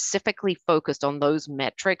specifically focused on those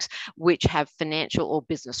metrics which have financial or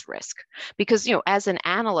business risk. Because, as an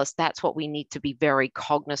analyst, that's what we need to be very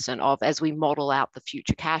cognizant of as we model out the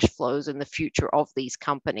future cash flows and the future of these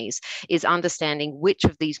companies, is understanding which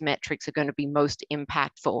of these metrics are going to be most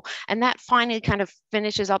impactful. And that finally kind of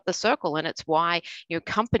finishes up the circle. And it's why,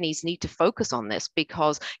 companies need to focus on this,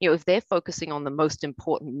 because, if they're focusing on the most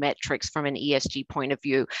important metrics from an ESG point of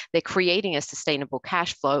view, they're creating a sustainable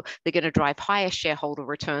cash flow, they're going to drive higher shareholder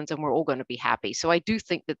returns, and we're all going to be happy. So I do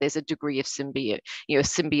think that there's a degree of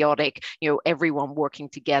symbiotic, everyone working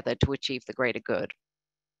together to achieve the greater good.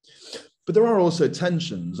 But there are also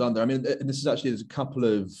tensions, aren't there? I mean, there's a couple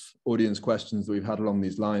of audience questions that we've had along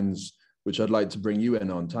these lines, which I'd like to bring you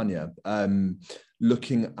in on, Tanya.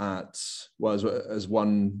 Looking at, well, as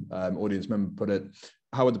one audience member put it,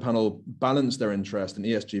 how would the panel balance their interest in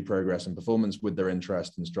ESG progress and performance with their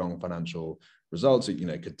interest in strong financial results?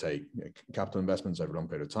 It could take capital investments over a long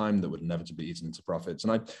period of time that would inevitably eat into profits.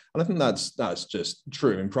 And I think that's just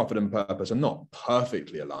true. I mean, profit and purpose are not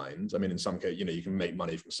perfectly aligned. I mean, in some cases, you can make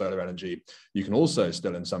money from solar energy. You can also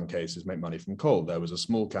still, in some cases, make money from coal. There was a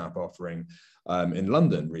small cap offering in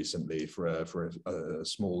London recently for a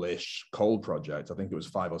smallish coal project. I think it was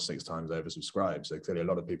 5 or 6 times oversubscribed. So clearly a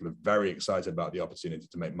lot of people are very excited about the opportunity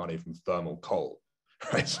to make money from thermal coal.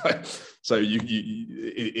 Right, so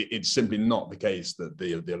it's simply not the case that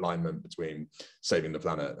the alignment between saving the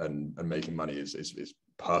planet and making money is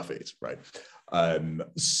perfect, right?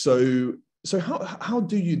 So how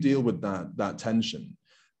do you deal with that tension?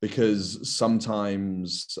 Because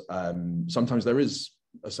sometimes there is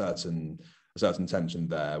a certain tension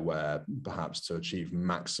there, where perhaps to achieve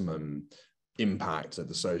maximum impact at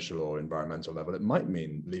the social or environmental level, it might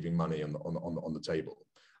mean leaving money on the table.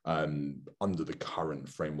 Under the current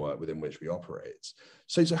framework within which we operate.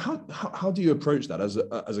 So how do you approach that as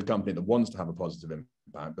a company that wants to have a positive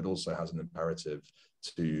impact, but also has an imperative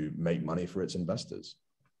to make money for its investors?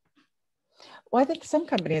 Well, I think some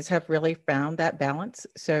companies have really found that balance.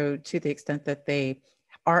 So to the extent that they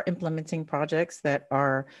are implementing projects that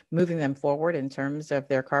are moving them forward in terms of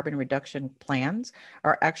their carbon reduction plans,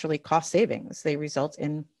 are actually cost savings. They result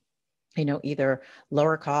in either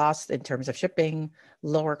lower costs in terms of shipping,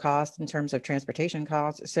 lower costs in terms of transportation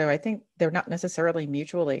costs. So I think they're not necessarily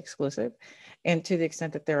mutually exclusive. And to the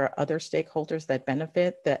extent that there are other stakeholders that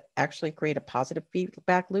benefit, that actually create a positive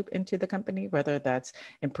feedback loop into the company, whether that's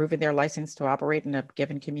improving their license to operate in a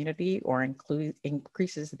given community or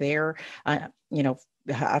increases their,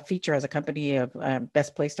 a feature as a company of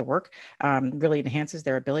best place to work, really enhances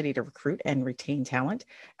their ability to recruit and retain talent.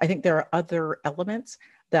 I think there are other elements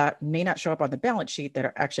that may not show up on the balance sheet that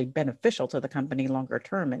are actually beneficial to the company longer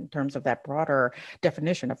term in terms of that broader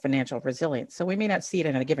definition of financial resilience. So we may not see it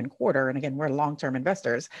in a given quarter. And again, we're long-term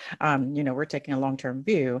investors. We're taking a long-term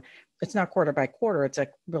view. it's not quarter by quarter. It's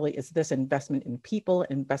like, really, is this investment in people,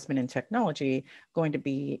 investment in technology going to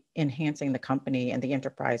be enhancing the company and the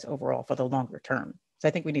enterprise overall for the longer term? So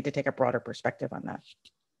I think we need to take a broader perspective on that.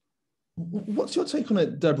 What's your take on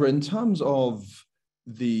it, Deborah, in terms of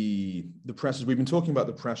the pressures? We've been talking about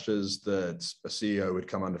the pressures that a CEO would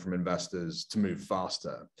come under from investors to move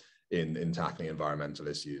faster in tackling environmental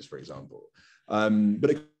issues, for example. But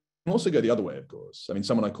it can also go the other way, of course. I mean,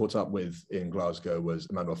 someone I caught up with in Glasgow was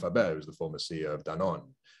Emmanuel Faber, who was the former CEO of Danone,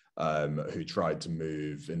 who tried to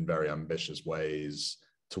move in very ambitious ways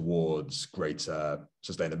towards greater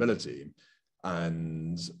sustainability.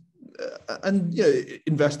 And you know,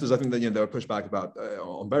 investors, I think that, you know, there were pushback about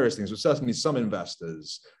on various things, but certainly some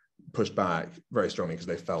investors pushed back very strongly because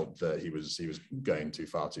they felt that he was going too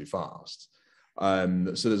far too fast.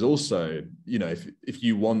 So there's also, you know, if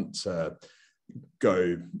you want to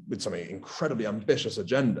go with something incredibly ambitious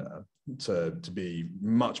agenda to be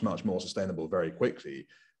much more sustainable very quickly,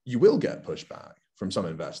 you will get pushback from some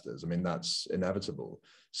investors. I mean, that's inevitable.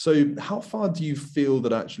 So how far do you feel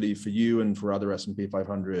that actually for you and for other S&P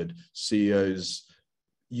 500 CEOs,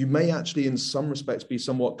 you may actually in some respects be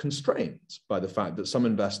somewhat constrained by the fact that some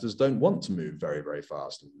investors don't want to move very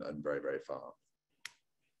fast and very far?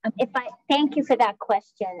 Thank you for that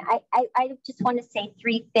question. I just want to say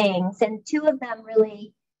three things, and two of them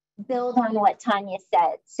really build on what Tanya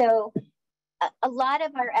said. So a lot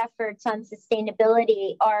of our efforts on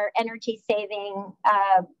sustainability are energy saving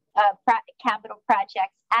capital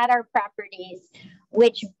projects at our properties,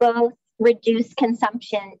 which both reduce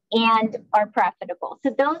consumption and are profitable.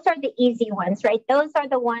 So those are the easy ones, right? Those are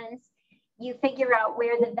the ones you figure out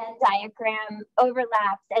where the Venn diagram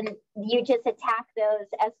overlaps and you just attack those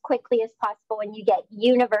as quickly as possible and you get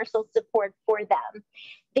universal support for them.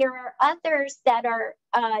 There are others that are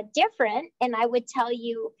different, and I would tell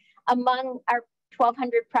you among our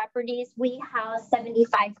 1,200 properties, we house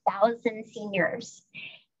 75,000 seniors.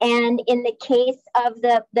 And in the case of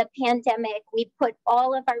the pandemic, we put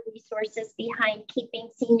all of our resources behind keeping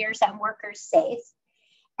seniors and workers safe.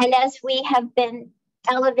 And as we have been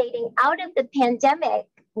elevating out of the pandemic,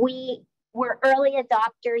 we were early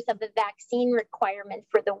adopters of a vaccine requirement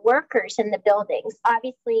for the workers in the buildings.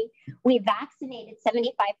 Obviously, we vaccinated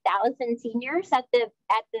 75,000 seniors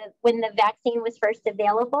when the vaccine was first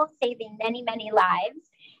available, saving many lives.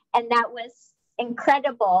 And that was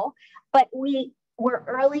incredible. But we were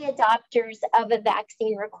early adopters of a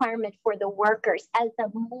vaccine requirement for the workers as a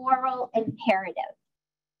moral imperative.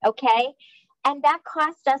 Okay? And that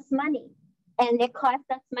cost us money. And it cost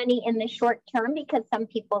us money in the short term because some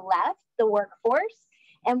people left the workforce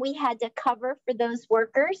and we had to cover for those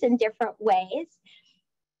workers in different ways.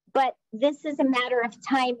 But this is a matter of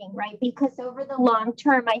timing, right? Because over the long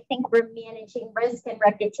term, I think we're managing risk and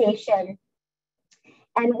reputation.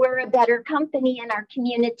 And we're a better company and our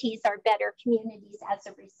communities are better communities as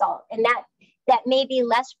a result. And that may be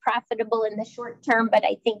less profitable in the short term, but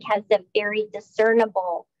I think has a very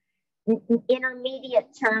discernible intermediate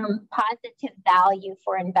term positive value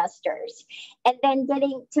for investors. And then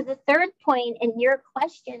getting to the third point in your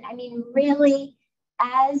question, I mean, really,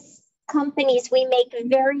 as companies, we make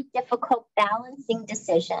very difficult balancing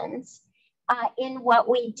decisions in what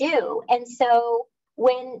we do. And so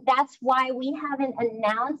that's why we haven't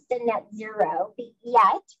announced a net zero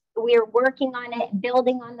yet. We're working on it,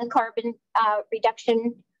 building on the carbon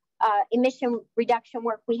emission reduction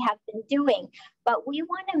work we have been doing. But we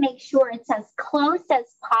want to make sure it's as close as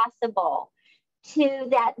possible to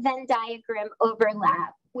that Venn diagram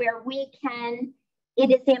overlap where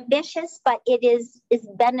it is ambitious, but it is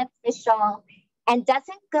beneficial and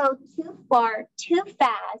doesn't go too far, too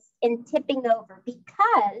fast in tipping over,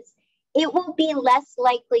 because it will be less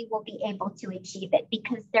likely we'll be able to achieve it,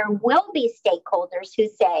 because there will be stakeholders who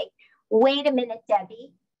say, wait a minute,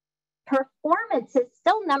 Debbie, performance is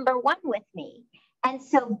still number one with me. And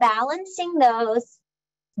so balancing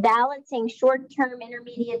short-term,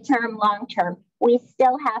 intermediate-term, long-term, we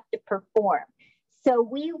still have to perform. So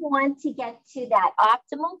we want to get to that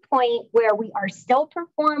optimal point where we are still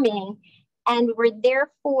performing and we're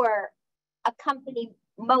therefore a company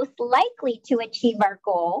most likely to achieve our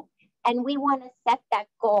goal. And we want to set that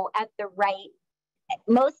goal at the right,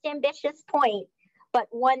 most ambitious point, but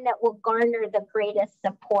one that will garner the greatest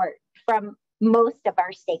support from most of our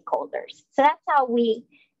stakeholders. So that's how we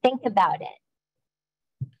think about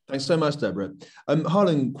it. Thanks so much, Deborah.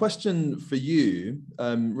 Harlan, question for you,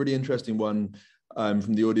 really interesting one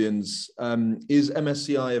from the audience. Is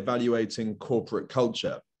MSCI evaluating corporate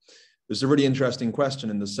culture? It's a really interesting question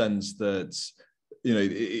in the sense that, you know,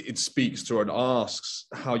 it speaks to and asks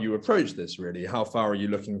how you approach this really. How far are you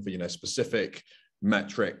looking for, you know, specific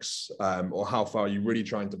metrics, or how far are you really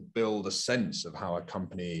trying to build a sense of how a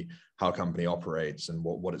company operates and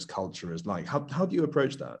what its culture is like? How do you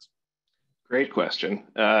approach that? Great question.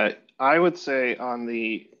 I would say on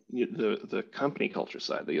the company culture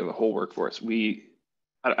side, the whole workforce,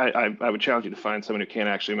 I would challenge you to find someone who can't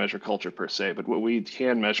actually measure culture per se, but what we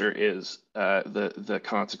can measure is the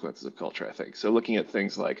consequences of culture, I think. So looking at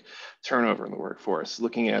things like turnover in the workforce,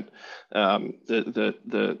 looking at the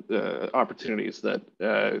opportunities that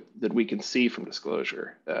we can see from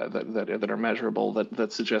disclosure that are measurable,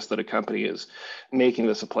 that suggest that a company is making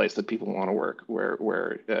this a place that people want to work,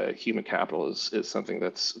 where human capital is something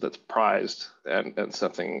that's prized and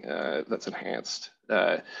something that's enhanced.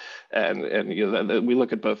 And we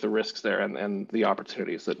look at both the risks there and the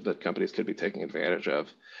opportunities that companies could be taking advantage of.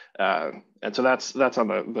 And so that's on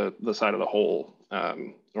the side of the whole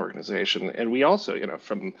organization. And we also,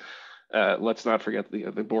 from let's not forget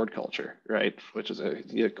the board culture, right? Which is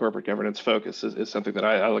a corporate governance focus is something that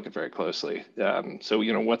I look at very closely. So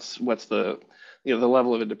what's the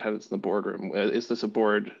level of independence in the boardroom? Is this a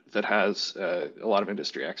board that has a lot of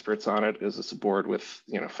industry experts on it? Is this a board with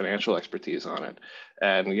financial expertise on it?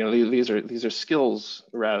 And these are skills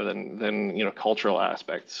rather than cultural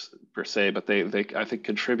aspects per se, but they I think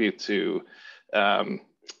contribute to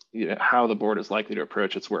how the board is likely to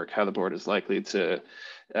approach its work, how the board is likely to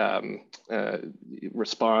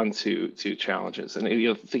respond to challenges, and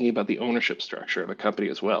thinking about the ownership structure of a company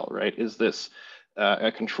as well, right? Is this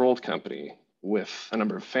a controlled company with a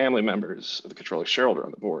number of family members of the controlling shareholder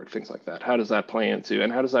on the board, things like that? How does that play into,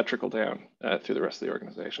 and how does that trickle down through the rest of the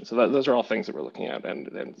organization? So those are all things that we're looking at,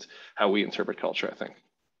 and how we interpret culture, I think.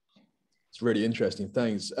 It's really interesting.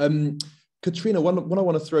 Thanks. Katrina, one I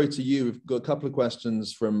want to throw to you, we've got a couple of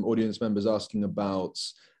questions from audience members asking about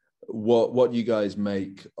what you guys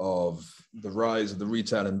make of the rise of the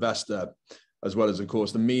retail investor, as well as, of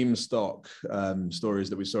course, the meme stock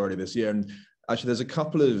stories that we saw earlier this year. And actually, there's a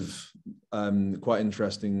couple of quite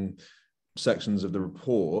interesting sections of the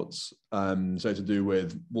report. So to do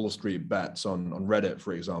with Wall Street bets on Reddit,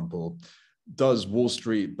 for example. Does Wall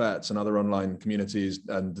Street bets and other online communities,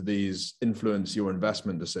 and these influence your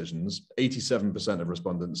investment decisions? 87% of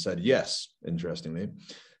respondents said yes, interestingly.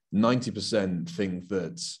 90% think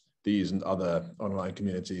that these and other online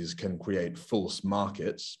communities can create false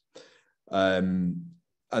markets. And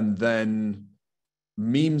then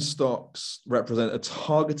meme stocks represent a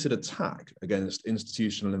targeted attack against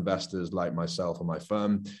institutional investors like myself and my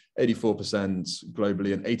firm. 84%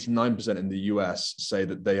 globally and 89% in the US say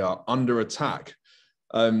that they are under attack.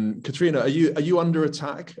 Katrina, are you under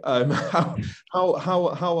attack? How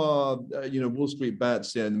are Wall Street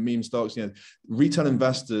bets and meme stocks, retail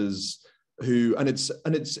investors who, and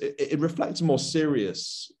it reflects a more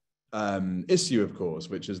serious issue, of course,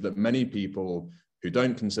 which is that many people who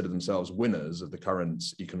don't consider themselves winners of the current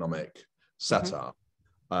economic setup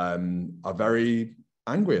are very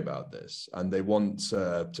angry about this, and they want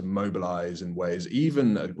to mobilize in ways,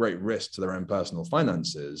 even at great risk to their own personal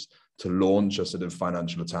finances, to launch a sort of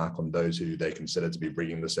financial attack on those who they consider to be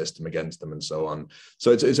bringing the system against them, and so on.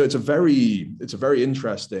 So it's a very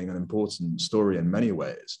interesting and important story in many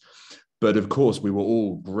ways. But of course, we were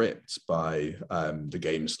all gripped by the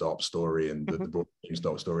GameStop story and the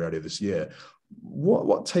GameStop story earlier this year.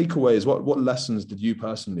 What takeaways, what lessons did you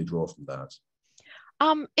personally draw from that?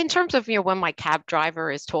 In terms of, when my cab driver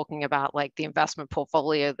is talking about like the investment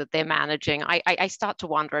portfolio that they're managing, I start to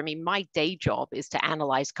wonder. I mean, my day job is to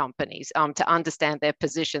analyze companies, to understand their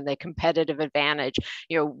position, their competitive advantage,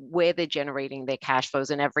 where they're generating their cash flows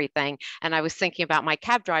and everything. And I was thinking about my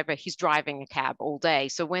cab driver. He's driving a cab all day.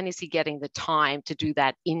 So when is he getting the time to do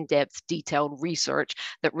that in-depth, detailed research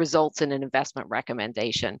that results in an investment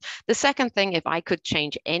recommendation? The second thing, if I could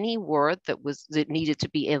change any word that needed to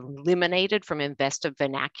be eliminated from investor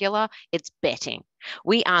vernacular, it's betting.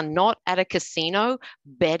 We are not at a casino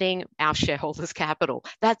betting our shareholders' capital.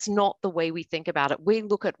 That's not the way we think about it. We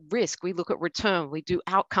look at risk, we look at return, we do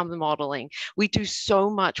outcome modeling. We do so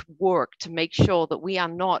much work to make sure that we are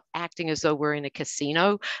not acting as though we're in a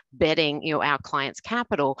casino betting, our clients'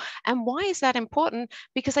 capital. And why is that important?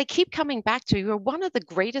 Because I keep coming back to one of the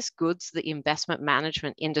greatest goods the investment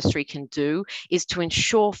management industry can do is to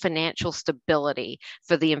ensure financial stability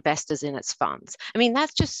for the investors in its funds. I mean,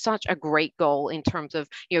 that's just such a great goal in terms of,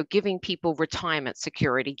 giving people retirement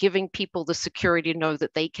security, giving people the security to know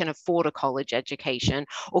that they can afford a college education,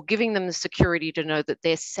 or giving them the security to know that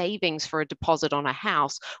their savings for a deposit on a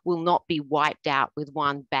house will not be wiped out with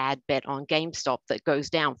one bad bet on GameStop that goes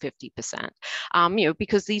down 50%.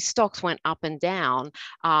 Because these stocks went up and down.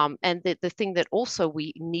 And the thing that also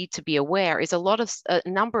we need to be aware is a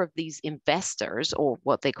number of these investors, or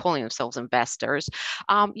what they're calling themselves investors,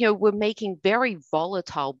 were making very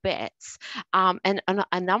volatile bets. And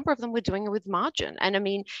a number of them were doing it with margin. And I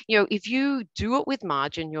mean, if you do it with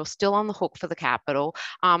margin, you're still on the hook for the capital.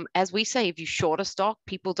 As we say, if you short a stock,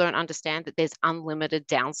 people don't understand that there's unlimited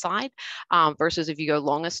downside, versus if you go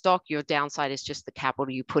long a stock, your downside is just the capital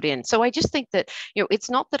you put in. So I just think that, it's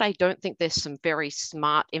not that I don't think there's some very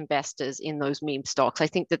smart investors in those meme stocks. I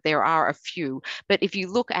think that there are a few, but if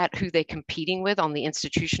you look at who they're competing with on the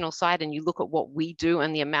institutional side, and you look at what we do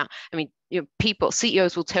and the amount, I mean,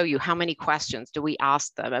 CEOs will tell you how many questions do we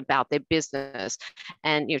ask them about their business.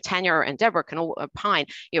 And, Tanya and Deborah can all opine,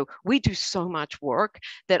 we do so much work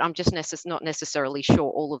that I'm just not necessarily sure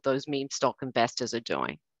all of those meme stock investors are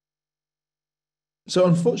doing. So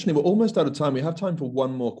unfortunately, we're almost out of time. We have time for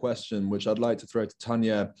one more question, which I'd like to throw to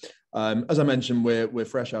Tanya. As I mentioned, we're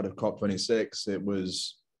fresh out of COP26. It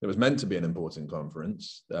was meant to be an important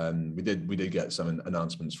conference. We did get some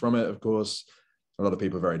announcements from it, of course. A lot of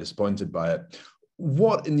people are very disappointed by it.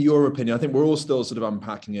 What, in your opinion, I think we're all still sort of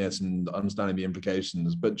unpacking it and understanding the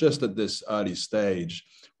implications, but just at this early stage,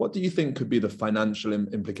 what do you think could be the financial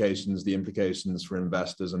implications, the implications for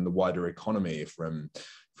investors and the wider economy from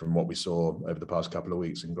what we saw over the past couple of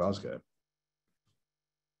weeks in Glasgow?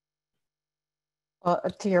 Well,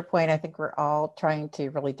 to your point, I think we're all trying to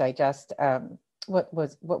really digest what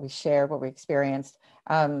we shared, what we experienced.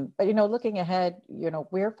 But, looking ahead,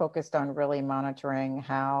 we're focused on really monitoring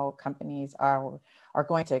how companies are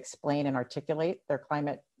going to explain and articulate their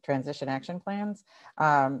climate transition action plans.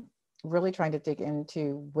 Really trying to dig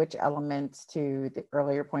into which elements, to the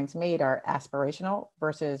earlier points made, are aspirational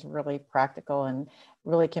versus really practical and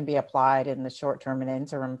really can be applied in the short term and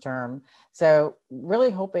interim term. So really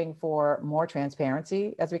hoping for more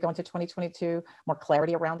transparency as we go into 2022, more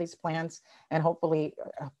clarity around these plans, and hopefully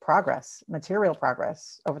material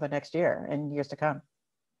progress over the next year and years to come.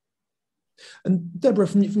 And Deborah,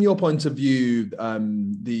 from your point of view,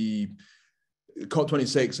 the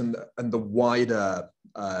COP26 and the wider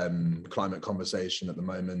climate conversation at the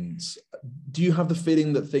moment, do you have the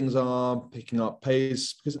feeling that things are picking up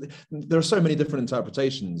pace? Because there are so many different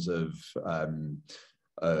interpretations of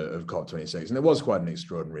COP26, and it was quite an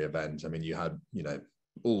extraordinary event. I mean, you had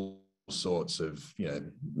all sorts of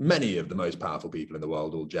many of the most powerful people in the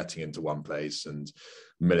world all jetting into one place and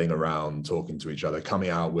milling around, talking to each other, coming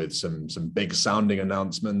out with some big sounding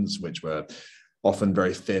announcements, which were often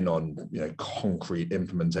very thin on concrete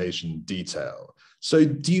implementation detail. So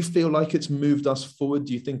do you feel like it's moved us forward?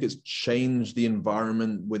 Do you think it's changed the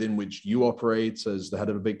environment within which you operate as the head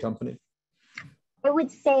of a big company? I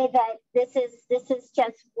would say that this is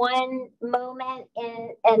just one moment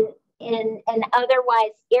in an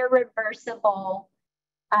otherwise irreversible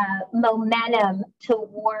momentum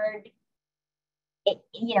toward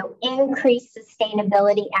increased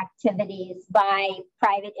sustainability activities by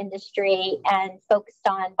private industry and focused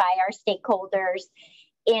on by our stakeholders.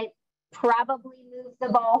 It probably moves the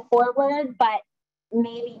ball forward, but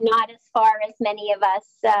maybe not as far as many of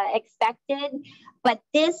us expected. But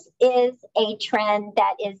this is a trend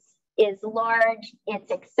that is large.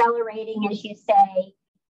 It's accelerating, as you say.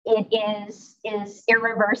 It is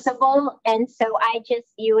irreversible, and so I just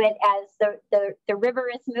view it as the river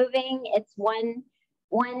is moving. It's one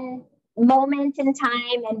moment in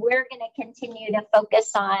time, and we're going to continue to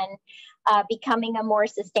focus on becoming a more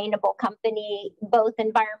sustainable company, both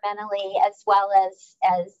environmentally as well as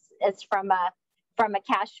from a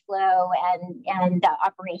cash flow and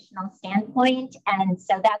operational standpoint. And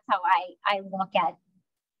so that's how I look at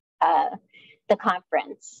the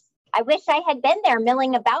conference. I wish I had been there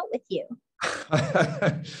milling about with you.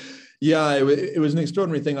 Yeah, it was an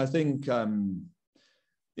extraordinary thing. I think,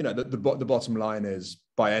 the bottom line is,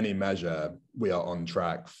 by any measure, we are on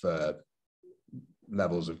track for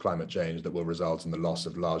levels of climate change that will result in the loss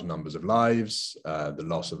of large numbers of lives, the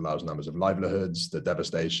loss of large numbers of livelihoods, the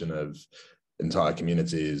devastation of entire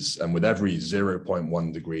communities. And with every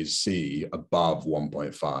 0.1 degrees C above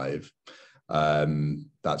 1.5,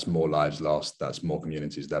 that's more lives lost, that's more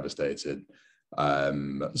communities devastated.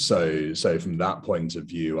 So from that point of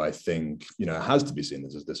view, I think, it has to be seen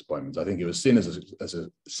as a disappointment. I think it was seen as a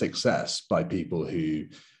success by people who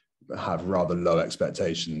have rather low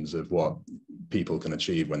expectations of what people can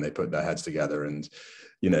achieve when they put their heads together. And,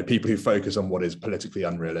 you know, people who focus on what is politically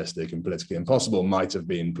unrealistic and politically impossible might have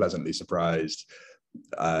been pleasantly surprised.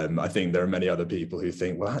 I think there are many other people who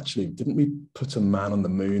think, well, actually, didn't we put a man on the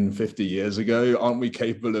moon 50 years ago? Aren't we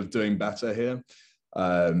capable of doing better here?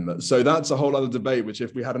 So that's a whole other debate, which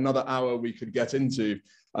if we had another hour, we could get into.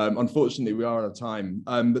 Unfortunately, we are out of time.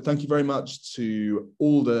 But thank you very much to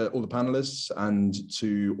all the panelists and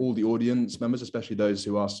to all the audience members, especially those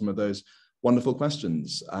who asked some of those wonderful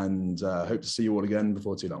questions. And hope to see you all again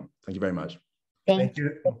before too long. Thank you very much. Thank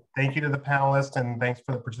you. Thank you to the panelists, and thanks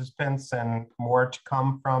for the participants, and more to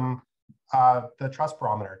come from the Trust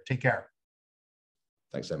Barometer. Take care.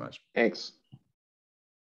 Thanks so much. Thanks.